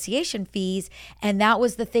got association fees, and that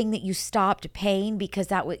was the thing that you stopped paying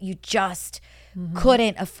because you just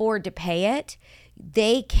couldn't afford to pay it,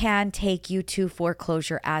 they can take you to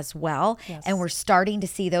foreclosure as well. Yes. And we're starting to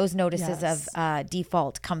see those notices of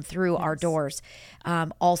default come through our doors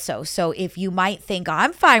also. So if you might think,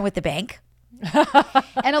 I'm fine with the bank,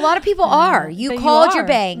 And a lot of people are. You called your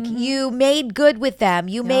bank. You made good with them.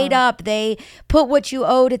 You made up. They put what you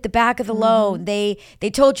owed at the back of the loan. They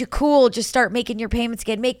told you, cool, just start making your payments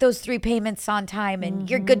again. Make those 3 payments on time and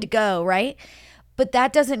you're good to go, right? But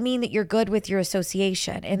that doesn't mean that you're good with your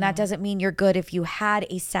association. And that doesn't mean you're good if you had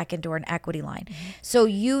a second or an equity line. So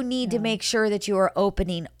you need to make sure that you are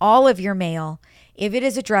opening all of your mail if it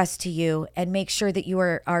is addressed to you, and make sure that you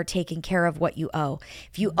are taking care of what you owe.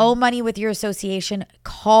 If you owe money with your association,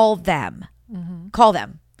 call them. Call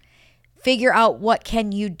them. Figure out what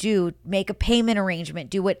can you do. Make a payment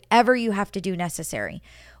arrangement. Do whatever you have to do necessary.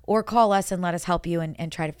 Or call us and let us help you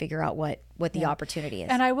and try to figure out what the opportunity is.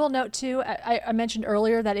 And I will note too, I mentioned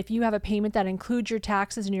earlier that if you have a payment that includes your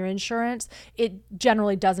taxes and your insurance, it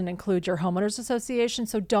generally doesn't include your homeowners association.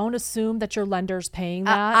 So don't assume that your lender's paying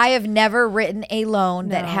that. I have never written a loan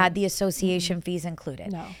that had the association fees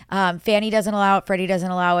included. No. Fannie doesn't allow it. Freddie doesn't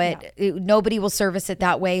allow it. Nobody will service it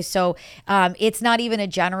that way. So it's not even a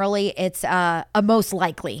generally, it's a most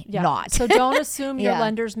likely not. So don't assume your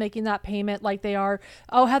lender's making that payment like they are.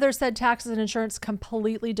 Oh, Heather said taxes and insurance,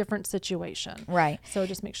 completely different situation. Right. So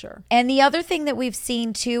just make sure. And the other thing that we've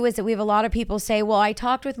seen too is that we have a lot of people say, well, I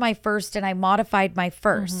talked with my first and I modified my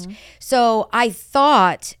first. So I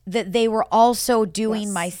thought that they were also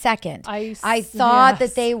doing my second. I thought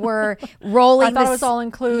that they were rolling. I thought it was all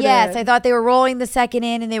included. Yes. I thought they were rolling the second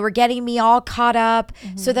in and they were getting me all caught up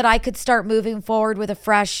so that I could start moving forward with a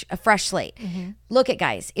fresh slate. Look at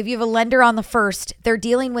guys, if you have a lender on the first, they're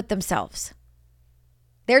dealing with themselves.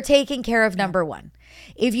 They're taking care of number one.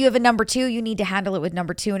 If you have a number two, you need to handle it with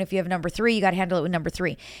number two. And if you have number three, you got to handle it with number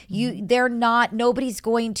three. Nobody's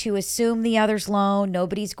going to assume the other's loan.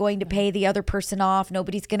 Nobody's going to pay the other person off.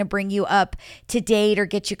 Nobody's going to bring you up to date or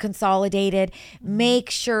get you consolidated. Make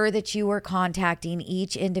sure that you are contacting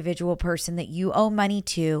each individual person that you owe money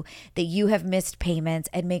to, that you have missed payments,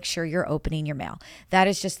 and make sure you're opening your mail. That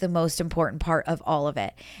is just the most important part of all of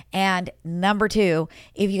it. And number two,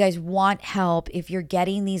 if you guys want help, if you're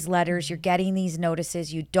getting these letters, you're getting these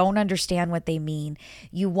notices, you don't understand what they mean,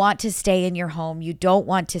 you want to stay in your home, you don't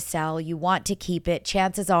want to sell, you want to keep it,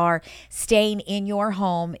 chances are staying in your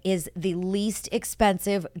home is the least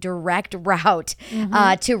expensive direct route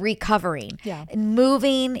to recovering.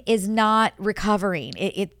 Moving is not recovering.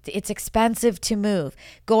 It's expensive to move.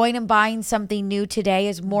 Going and buying something new today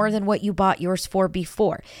is more than what you bought yours for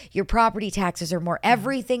before. Your property taxes are more.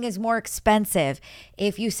 Everything is more expensive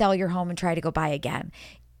if you sell your home and try to go buy again.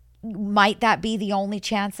 Might that be the only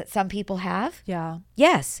chance that some people have? Yeah.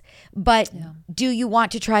 Yes. But do you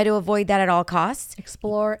want to try to avoid that at all costs?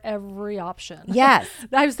 Explore every option. Yes.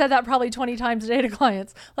 I've said that probably 20 times a day to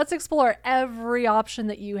clients. Let's explore every option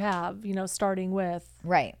that you have, starting with.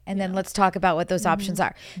 Right. And then let's talk about what those options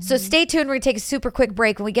are. So stay tuned. We're going to take a super quick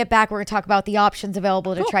break. When we get back, we're going to talk about the options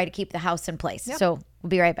available to try to keep the house in place. So we'll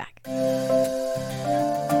be right back.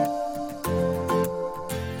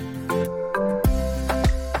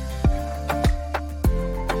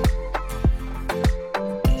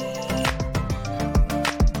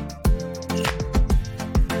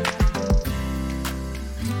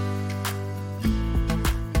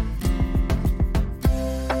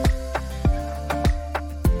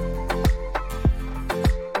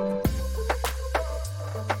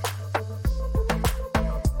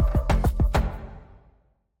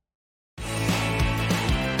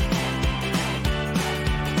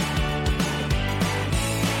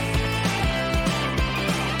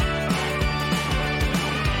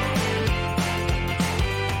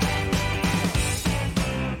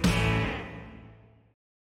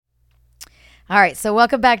 All right, so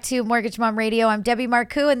welcome back to Mortgage Mom Radio. I'm Debbie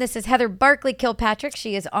Marcoux, and this is Heather Barkley Kilpatrick.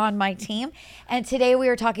 She is on my team. And today we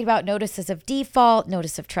are talking about notices of default,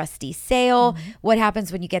 notice of trustee sale, what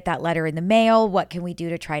happens when you get that letter in the mail, what can we do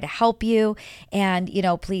to try to help you, and,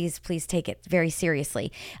 please take it very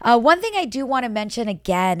seriously. One thing I do want to mention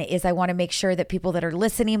again is I want to make sure that people that are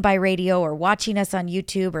listening by radio or watching us on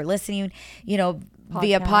YouTube or listening,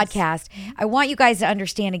 via podcast. I want you guys to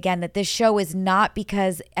understand again that this show is not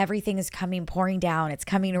because everything is coming pouring down. It's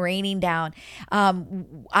coming raining down.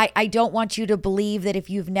 I don't want you to believe that if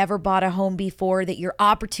you've never bought a home before, that your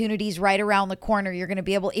opportunity's right around the corner. You're going to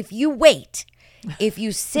be able, if you wait, if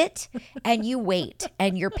you sit and you wait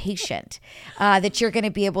and you're patient, that you're going to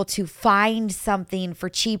be able to find something for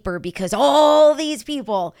cheaper because all these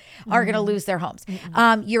people are going to lose their homes.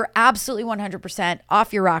 You're absolutely 100%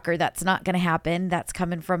 off your rocker. That's not going to happen. That's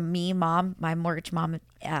coming from me, mom, my mortgage mom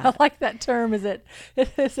I like that term. Is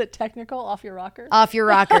it technical? Off your rocker? Off your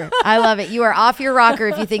rocker. I love it. You are off your rocker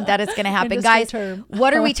if you think that is going to happen. Guys, term.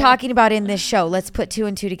 What are we talking about in this show? Let's put 2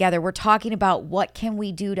 and 2 together. We're talking about what can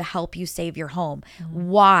we do to help you save your home.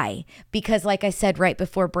 Why? Because like I said right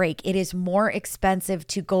before break, it is more expensive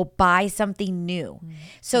to go buy something new.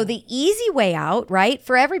 So the easy way out, right,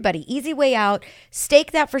 for everybody, easy way out,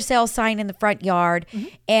 stake that for sale sign in the front yard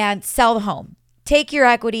and sell the home. Take your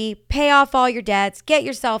equity, pay off all your debts, get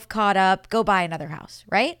yourself caught up, go buy another house,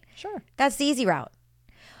 right? Sure. That's the easy route.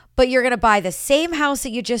 But you're going to buy the same house that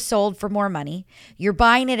you just sold for more money. You're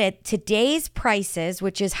buying it at today's prices,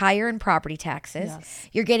 which is higher in property taxes. Yes.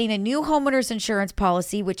 You're getting a new homeowner's insurance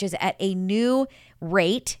policy, which is at a new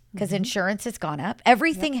rate because insurance has gone up.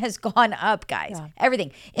 Everything has gone up, guys. Yeah.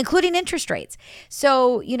 Everything, including interest rates.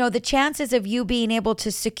 So, the chances of you being able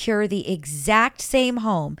to secure the exact same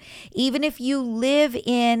home, even if you live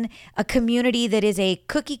in a community that is a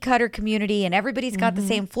cookie cutter community and everybody's got the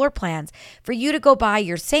same floor plans, for you to go buy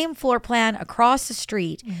your same floor plan across the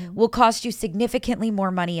street will cost you significantly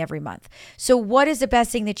more money every month. So what is the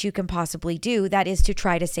best thing that you can possibly do? That is to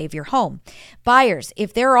try to save your home. Buyers,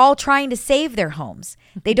 if they're all trying to save their homes,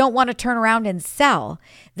 they don't want to turn around and sell,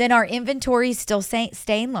 then our inventory is still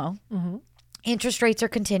staying low. Interest rates are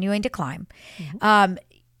continuing to climb.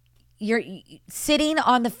 You're sitting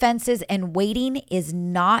on the fences and waiting is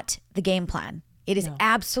not the game plan. It is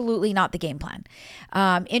absolutely not the game plan.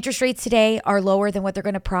 Interest rates today are lower than what they're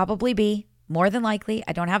going to probably be. More than likely,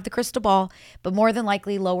 I don't have the crystal ball, but more than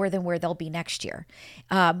likely lower than where they'll be next year.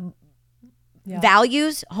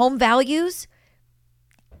 Values, home values,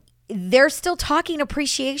 they're still talking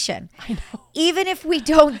appreciation. I know. Even if we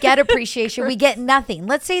don't get appreciation, we get nothing.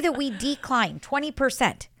 Let's say that we decline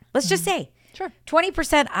 20%. Let's just say. Sure.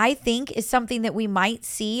 20%, I think, is something that we might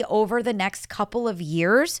see over the next couple of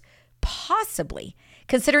years, possibly,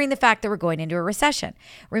 considering the fact that we're going into a recession.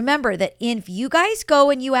 Remember that if you guys go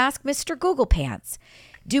and you ask Mr. Google Pants,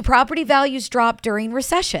 do property values drop during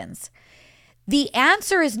recessions? The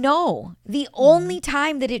answer is no. The only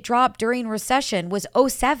time that it dropped during recession was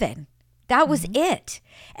 2007. That was it.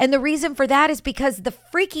 And the reason for that is because the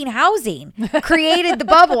freaking housing created the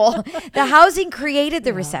bubble. The housing created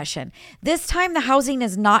the recession. This time, the housing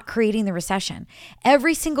is not creating the recession.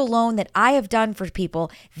 Every single loan that I have done for people,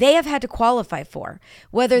 they have had to qualify for.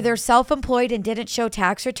 Whether they're self-employed and didn't show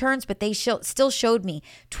tax returns, but they still showed me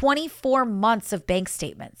 24 months of bank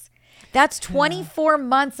statements. That's 24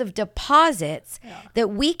 months of deposits that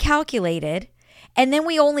we calculated. And then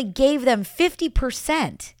we only gave them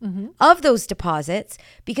 50% of those deposits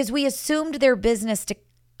because we assumed their business to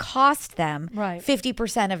cost them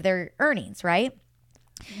 50% of their earnings, right?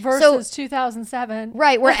 Versus 2007.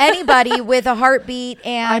 Right, where anybody with a heartbeat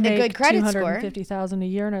and a good credit score. $250,000 a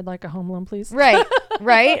year and I'd like a home loan, please. Right.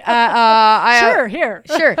 Sure, here.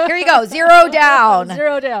 Sure, here you go. Zero down.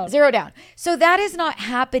 Zero down. Zero down. So that is not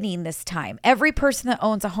happening this time. Every person that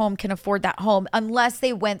owns a home can afford that home unless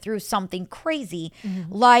they went through something crazy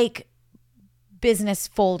like business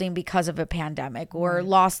folding because of a pandemic or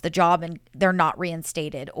lost the job and they're not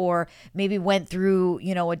reinstated, or maybe went through,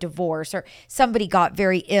 a divorce, or somebody got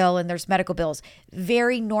very ill and there's medical bills.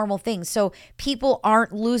 Very normal things. So people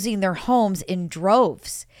aren't losing their homes in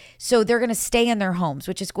droves. So they're going to stay in their homes,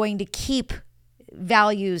 which is going to keep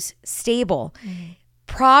values stable.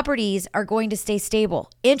 Properties are going to stay stable.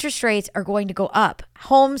 Interest rates are going to go up.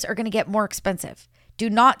 Homes are going to get more expensive. Do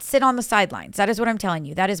not sit on the sidelines. That is what I'm telling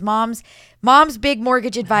you. That is mom's big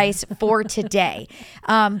mortgage advice for today.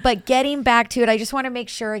 But getting back to it, I just want to make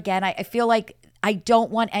sure again, I feel like I don't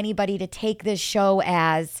want anybody to take this show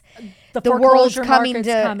as the world's coming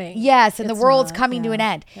to yes, and the world's coming to an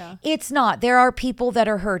end. Yeah. It's not. There are people that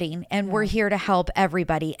are hurting, and we're here to help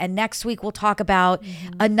everybody. And next week we'll talk about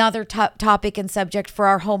another topic and subject for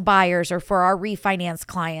our home buyers, or for our refinance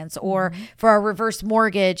clients, or for our reverse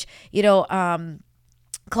mortgage,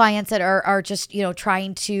 clients that are just,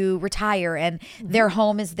 trying to retire and their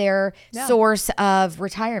home is their source of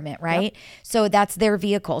retirement, right? So that's their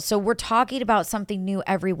vehicle. So we're talking about something new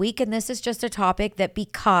every week. And this is just a topic that,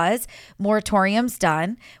 because moratorium's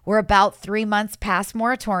done, we're about 3 months past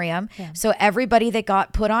moratorium. Yeah. So everybody that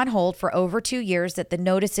got put on hold for over 2 years that the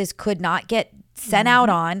notices could not get sent out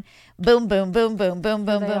on, boom, boom, boom, boom, boom,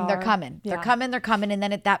 boom, boom. They're coming. Yeah. They're coming. And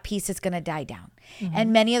then that piece is going to die down.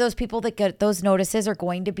 And many of those people that get those notices are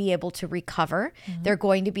going to be able to recover. They're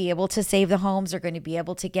going to be able to save the homes. They're going to be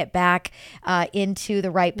able to get back into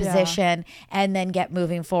the right position and then get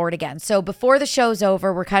moving forward again. So before the show's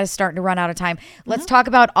over, we're kind of starting to run out of time. Let's talk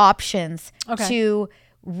about options to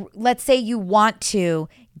let's say you want to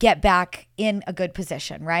get back in a good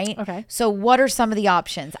position, right? Okay. So what are some of the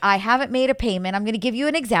options? I haven't made a payment. I'm going to give you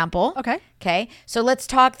an example. Okay. Okay. So let's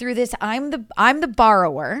talk through this. I'm the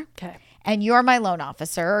borrower. Okay. And you're my loan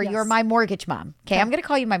officer, or Yes. you're my mortgage mom. Okay. I'm going to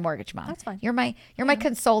call you my mortgage mom. That's fine. You're my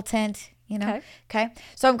consultant, you know? Okay. Okay.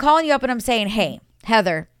 So I'm calling you up and I'm saying, hey,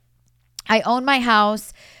 Heather, I own my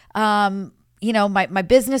house. My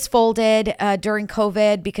business folded during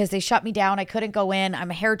COVID because they shut me down. I couldn't go in.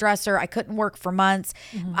 I'm a hairdresser. I couldn't work for months.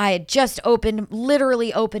 I had just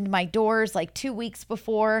literally opened my doors like 2 weeks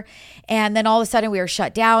before. And then all of a sudden we were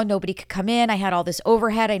shut down. Nobody could come in. I had all this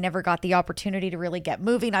overhead. I never got the opportunity to really get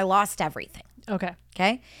moving. I lost everything. Okay.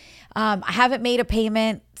 Okay. I haven't made a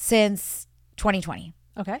payment since 2020.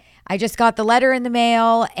 Okay. I just got the letter in the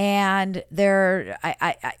mail and they're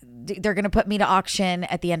going to put me to auction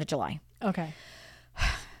at the end of July. Okay.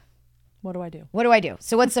 What do I do? What do I do?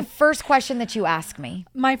 So what's the first question that you ask me?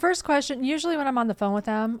 My first question, usually when I'm on the phone with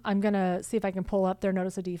them, I'm going to see if I can pull up their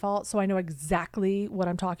notice of default so I know exactly what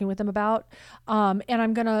I'm talking with them about.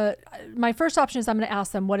 My first option is I'm going to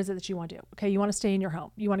ask them, what is it that you want to do? Okay, you want to stay in your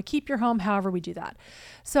home. You want to keep your home, however we do that.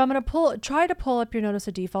 So I'm going to try to pull up your notice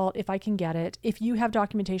of default if I can get it. If you have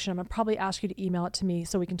documentation, I'm going to probably ask you to email it to me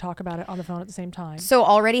so we can talk about it on the phone at the same time. So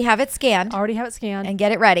already have it scanned. Already have it scanned. And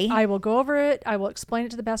get it ready. I will go over it. I will explain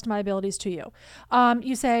it to the best of my abilities to you.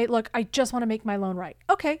 You say, look, I just want to make my loan right.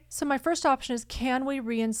 Okay, so my first option is, can we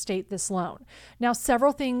reinstate this loan? Now,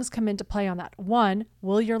 several things come into play on that. One,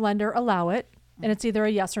 will your lender allow it? And it's either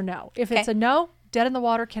a yes or no. If it's a no, dead in the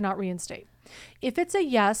water, cannot reinstate. If it's a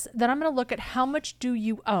yes, then I'm going to look at how much do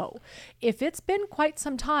you owe. If it's been quite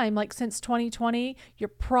some time, like since 2020, you're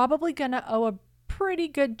probably going to owe a pretty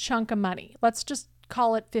good chunk of money. Let's just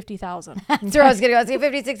call it 50,000. That's where I was going to go.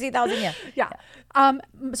 50, 60,000. Yeah. Yeah.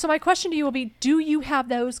 So my question to you will be, do you have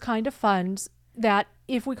those kind of funds that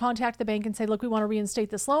if we contact the bank and say, look, we want to reinstate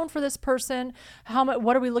this loan for this person,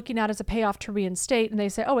 what are we looking at as a payoff to reinstate? And they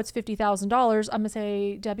say, oh, it's $50,000. I'm going to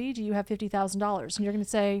say, Debbie, do you have $50,000? And you're going to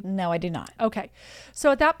say, no, I do not. Okay.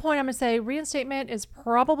 So at that point, I'm going to say reinstatement is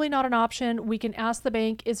probably not an option. We can ask the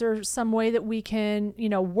bank, is there some way that we can,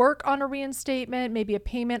 work on a reinstatement, maybe a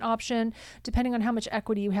payment option? Depending on how much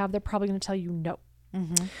equity you have, they're probably going to tell you no.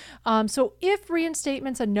 Mm-hmm. So if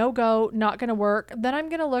reinstatement's a no-go, not going to work, then I'm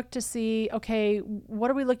going to look to see, okay, what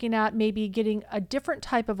are we looking at? Maybe getting a different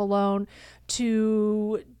type of a loan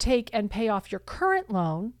to take and pay off your current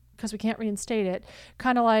loan, because we can't reinstate it,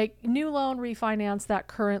 kind of like new loan, refinance that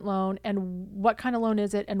current loan, and what kind of loan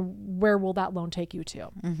is it, and where will that loan take you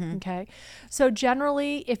to? Mm-hmm. Okay. So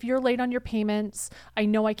generally, if you're late on your payments, I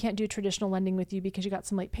know I can't do traditional lending with you because you got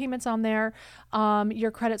some late payments on there.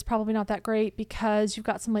 Your credit's probably not that great because you've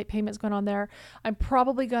got some late payments going on there. I'm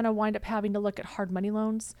probably going to wind up having to look at hard money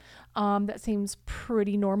loans. That seems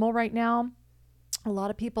pretty normal right now. A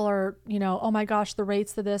lot of people are, oh my gosh, the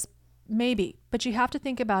rates of this. Maybe, but you have to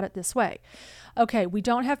think about it this way. Okay, we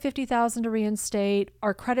don't have $50,000 to reinstate.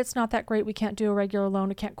 Our credit's not that great. We can't do a regular loan.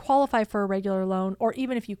 We can't qualify for a regular loan, or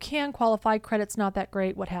even if you can qualify, credit's not that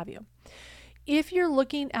great, what have you. If you're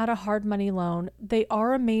looking at a hard money loan, they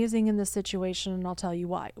are amazing in this situation, and I'll tell you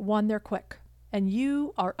why. One, they're quick, and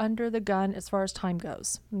you are under the gun as far as time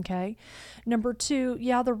goes, okay? Number two,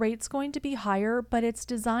 yeah, the rate's going to be higher, but it's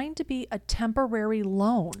designed to be a temporary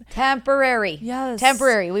loan. Temporary. Yes.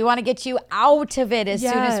 Temporary. We want to get you out of it as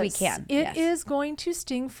soon as we can. It is going to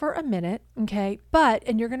sting for a minute, okay?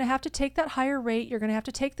 And you're going to have to take that higher rate. You're going to have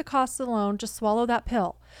to take the cost of the loan. Just swallow that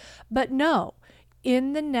pill. But no,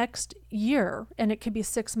 in the next year, and it could be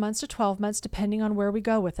 6 months to 12 months, depending on where we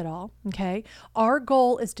go with it all, okay? Our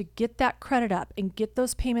goal is to get that credit up and get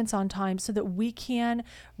those payments on time so that we can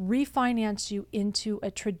refinance you into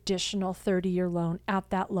a traditional 30-year loan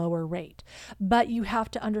at that lower rate. But you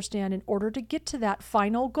have to understand, in order to get to that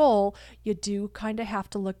final goal, you do kind of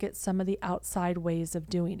have to look at some of the outside ways of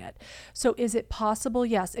doing it. So is it possible?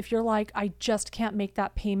 Yes. If you're like, I just can't make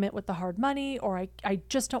that payment with the hard money, or I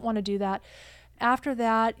just don't want to do that. After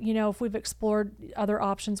that, if we've explored other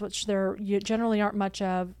options, which there generally aren't much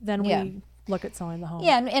of, then we look at selling the home.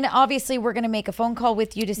 Yeah, and obviously we're going to make a phone call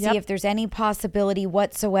with you to see if there's any possibility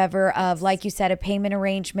whatsoever of, like you said, a payment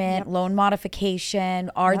arrangement, loan modification.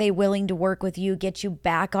 Are they willing to work with you, get you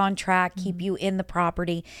back on track, keep you in the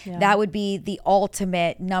property? Yeah. That would be the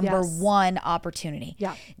ultimate number one opportunity.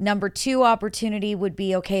 Yeah. Number two opportunity would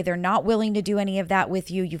be, okay, they're not willing to do any of that with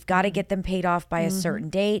you. You've got to get them paid off by a certain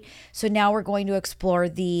date. So now we're going to explore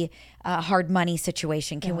the hard money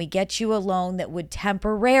situation? Can we get you a loan that would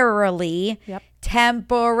temporarily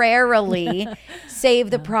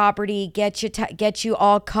save the property, get you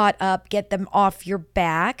all caught up, get them off your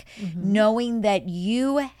back, knowing that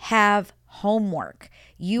you have homework.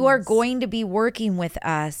 You are going to be working with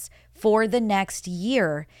us for the next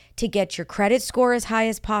year to get your credit score as high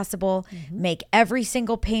as possible, make every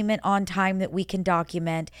single payment on time that we can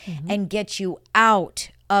document, and get you out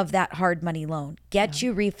of that hard money loan, get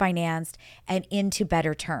you refinanced and into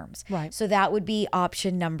better terms. Right. So that would be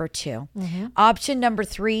option number 2. Option number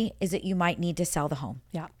 3 is that you might need to sell the home.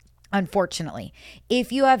 Yeah. Unfortunately,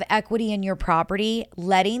 if you have equity in your property,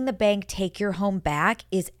 letting the bank take your home back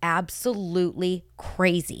is absolutely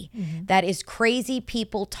crazy. That is crazy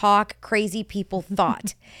people talk, crazy people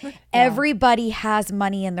thought. Everybody has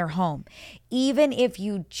money in their home. Even if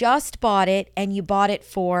you just bought it and you bought it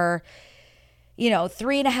for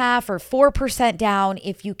 3.5% or 4% down,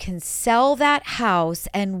 if you can sell that house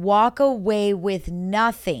and walk away with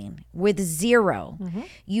nothing, with zero,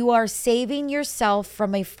 you are saving yourself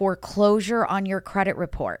from a foreclosure on your credit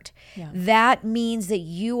report. Yeah. That means that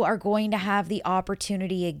you are going to have the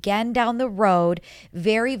opportunity again down the road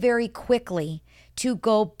very, very quickly to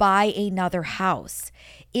go buy another house.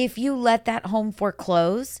 If you let that home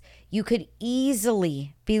foreclose, you could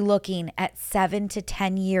easily be looking at 7 to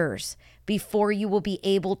 10 years before you will be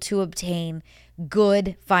able to obtain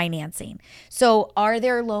good financing. So are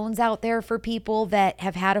there loans out there for people that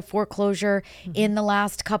have had a foreclosure in the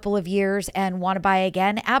last couple of years and want to buy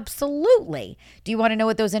again? Absolutely. Do you want to know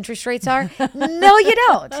what those interest rates are? No, you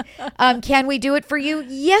don't. Can we do it for you?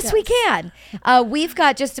 Yes. We can. We've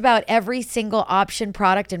got just about every single option,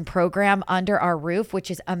 product, and program under our roof, which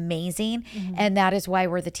is amazing. And that is why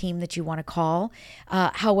we're the team that you want to call.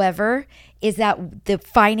 However, is that the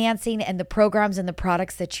financing and the programs and the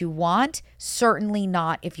products that you want? Certainly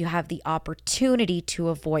not if you have the opportunity to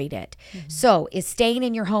avoid it. So is staying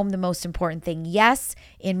in your home the most important thing? Yes.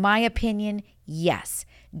 In my opinion, yes.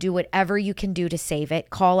 Do whatever you can do to save it.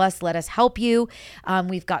 Call us. Let us help you.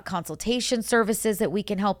 We've got consultation services that we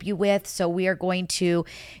can help you with. So we are going to,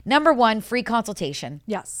 number 1, free consultation.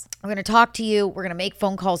 Yes. We're going to talk to you. We're going to make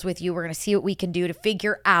phone calls with you. We're going to see what we can do to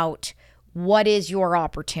figure out what is your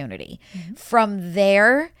opportunity. From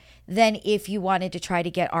there, then if you wanted to try to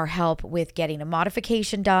get our help with getting a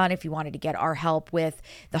modification done, if you wanted to get our help with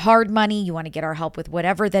the hard money, you want to get our help with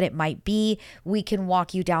whatever that it might be, we can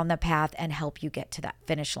walk you down the path and help you get to that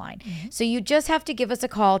finish line. So you just have to give us a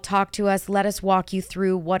call, talk to us, let us walk you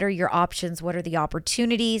through what are your options, what are the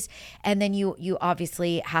opportunities, and then you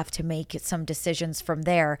obviously have to make some decisions from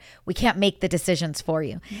there. We can't make the decisions for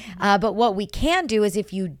you. But what we can do is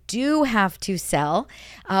if you do have to sell,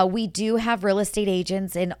 we do have real estate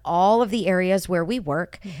agents in all of the areas where we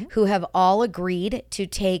work who have all agreed to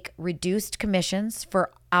take reduced commissions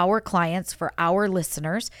for our clients, for our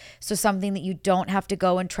listeners. So something that you don't have to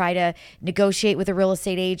go and try to negotiate with a real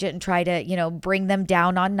estate agent and try to, bring them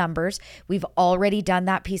down on numbers. We've already done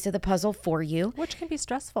that piece of the puzzle for you. Which can be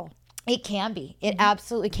stressful. It can be. It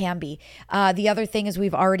absolutely can be. The other thing is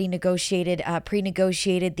we've already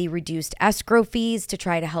pre-negotiated the reduced escrow fees to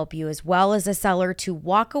try to help you as well as a seller to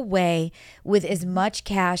walk away with as much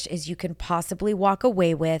cash as you can possibly walk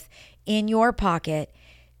away with in your pocket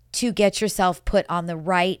to get yourself put on the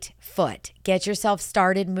right foot, get yourself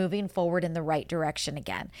started moving forward in the right direction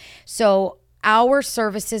again. So our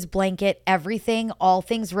services blanket everything, all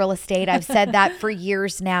things real estate. I've said that for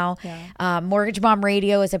years now. Mortgage Mom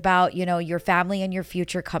Radio is about, your family and your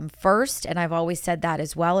future come first. And I've always said that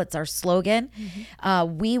as well. It's our slogan.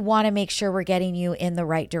 We want to make sure we're getting you in the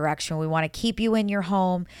right direction. We want to keep you in your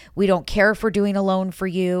home. We don't care if we're doing a loan for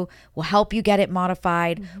you. We'll help you get it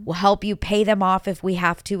modified. We'll help you pay them off if we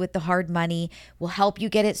have to with the hard money. We'll help you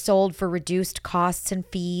get it sold for reduced costs and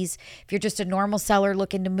fees. If you're just a normal seller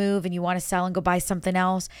looking to move and you want to sell and go buy something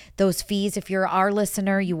else, those fees, if you're our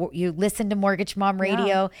listener, you listen to Mortgage Mom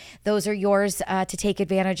Radio, those are yours to take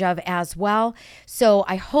advantage of as well. So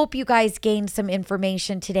I hope you guys gained some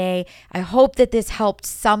information today. I hope that this helped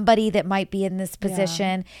somebody that might be in this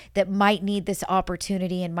position, that might need this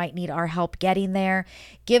opportunity and might need our help getting there.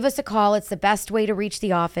 Give us a call. It's the best way to reach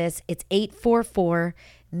the office. It's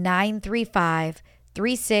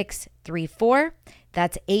 844-935-3634.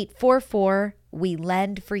 That's 844 We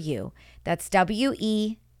Lend for You. That's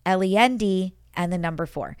WELEND and the number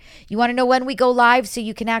 4. You want to know when we go live so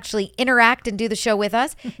you can actually interact and do the show with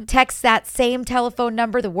us? Text that same telephone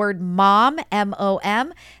number, the word MOM,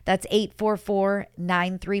 MOM. That's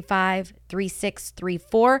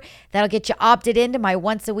 844-935-3634. That'll get you opted into my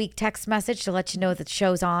once a week text message to let you know that the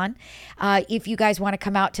show's on. If you guys want to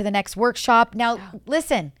come out to the next workshop. Now,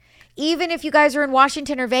 listen. even if you guys are in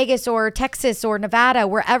Washington or Vegas or Texas or Nevada,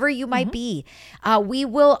 wherever you might be,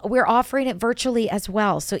 we're offering it virtually as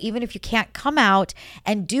well. So even if you can't come out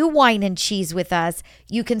and do wine and cheese with us,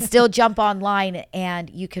 you can still jump online and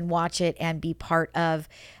you can watch it and be part of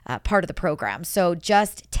the program. So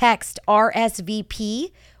just text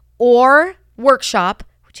RSVP or workshop,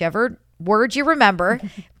 whichever word you remember,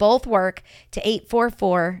 both work, to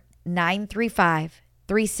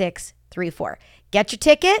 844-935-3634. Get your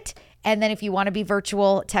ticket. And then if you want to be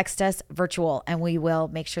virtual, text us virtual and we will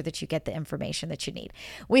make sure that you get the information that you need.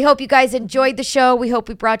 We hope you guys enjoyed the show. We hope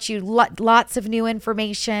we brought you lots of new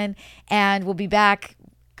information, and we'll be back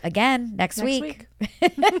again next week.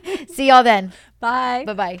 See y'all then. Bye.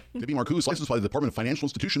 Bye-bye. Tippy Marcus, licensed by the Department of Financial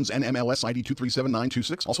Institutions and MLS ID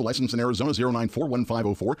 237926. Also licensed in Arizona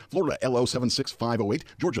 0941504, Florida LO 76508,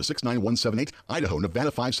 Georgia 69178, Idaho, Nevada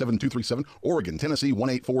 57237, Oregon, Tennessee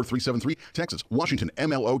 184373, Texas, Washington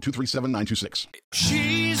MLO 237926.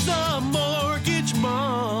 She's a mortgage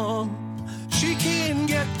mom. She can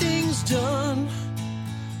get things done.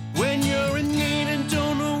 When you're in need and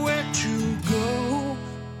don't know where to go,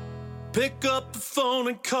 pick up the phone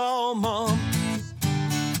and call mom.